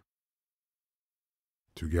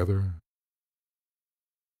 Together,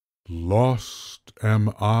 lost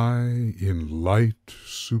am I in light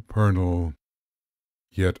supernal,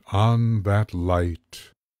 yet on that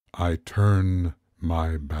light I turn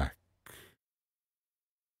my back.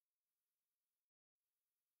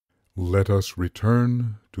 Let us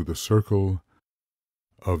return to the circle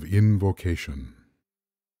of invocation.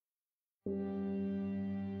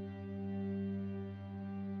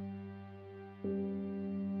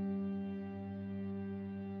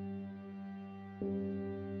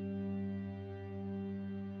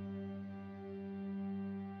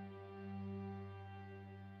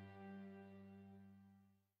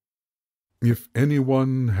 If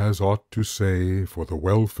anyone has aught to say for the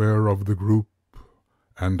welfare of the group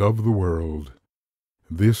and of the world,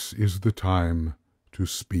 this is the time to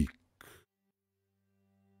speak.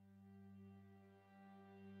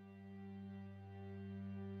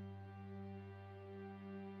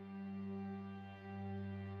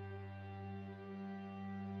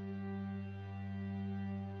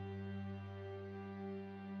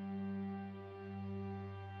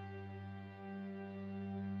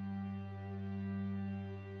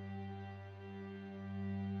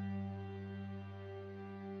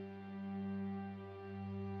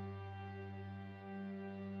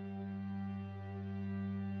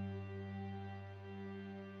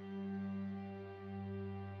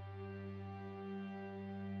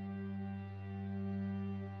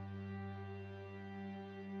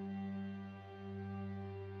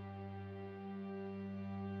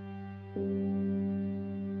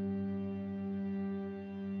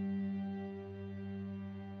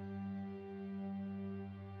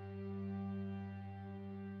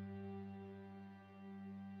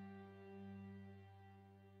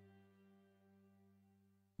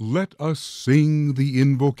 Let us sing the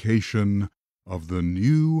invocation of the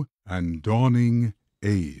new and dawning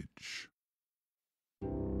age.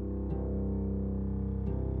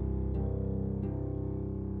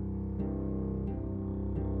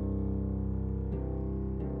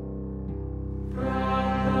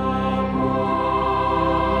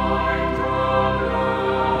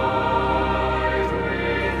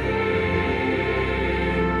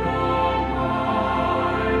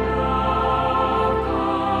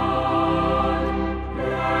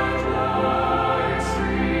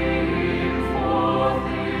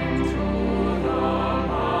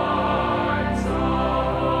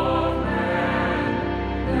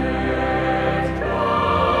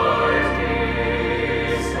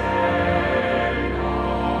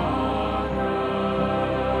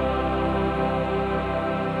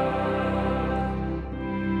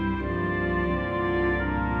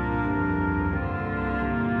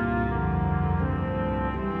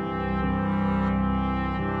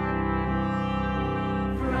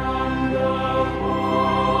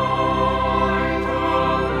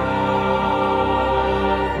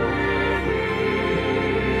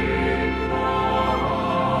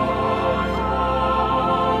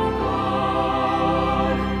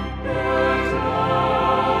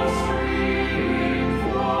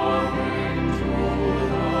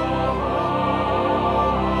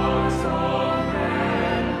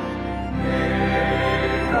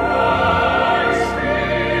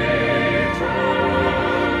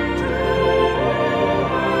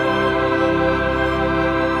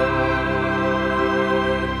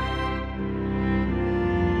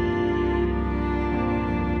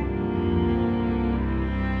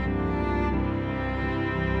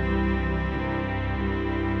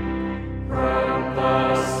 the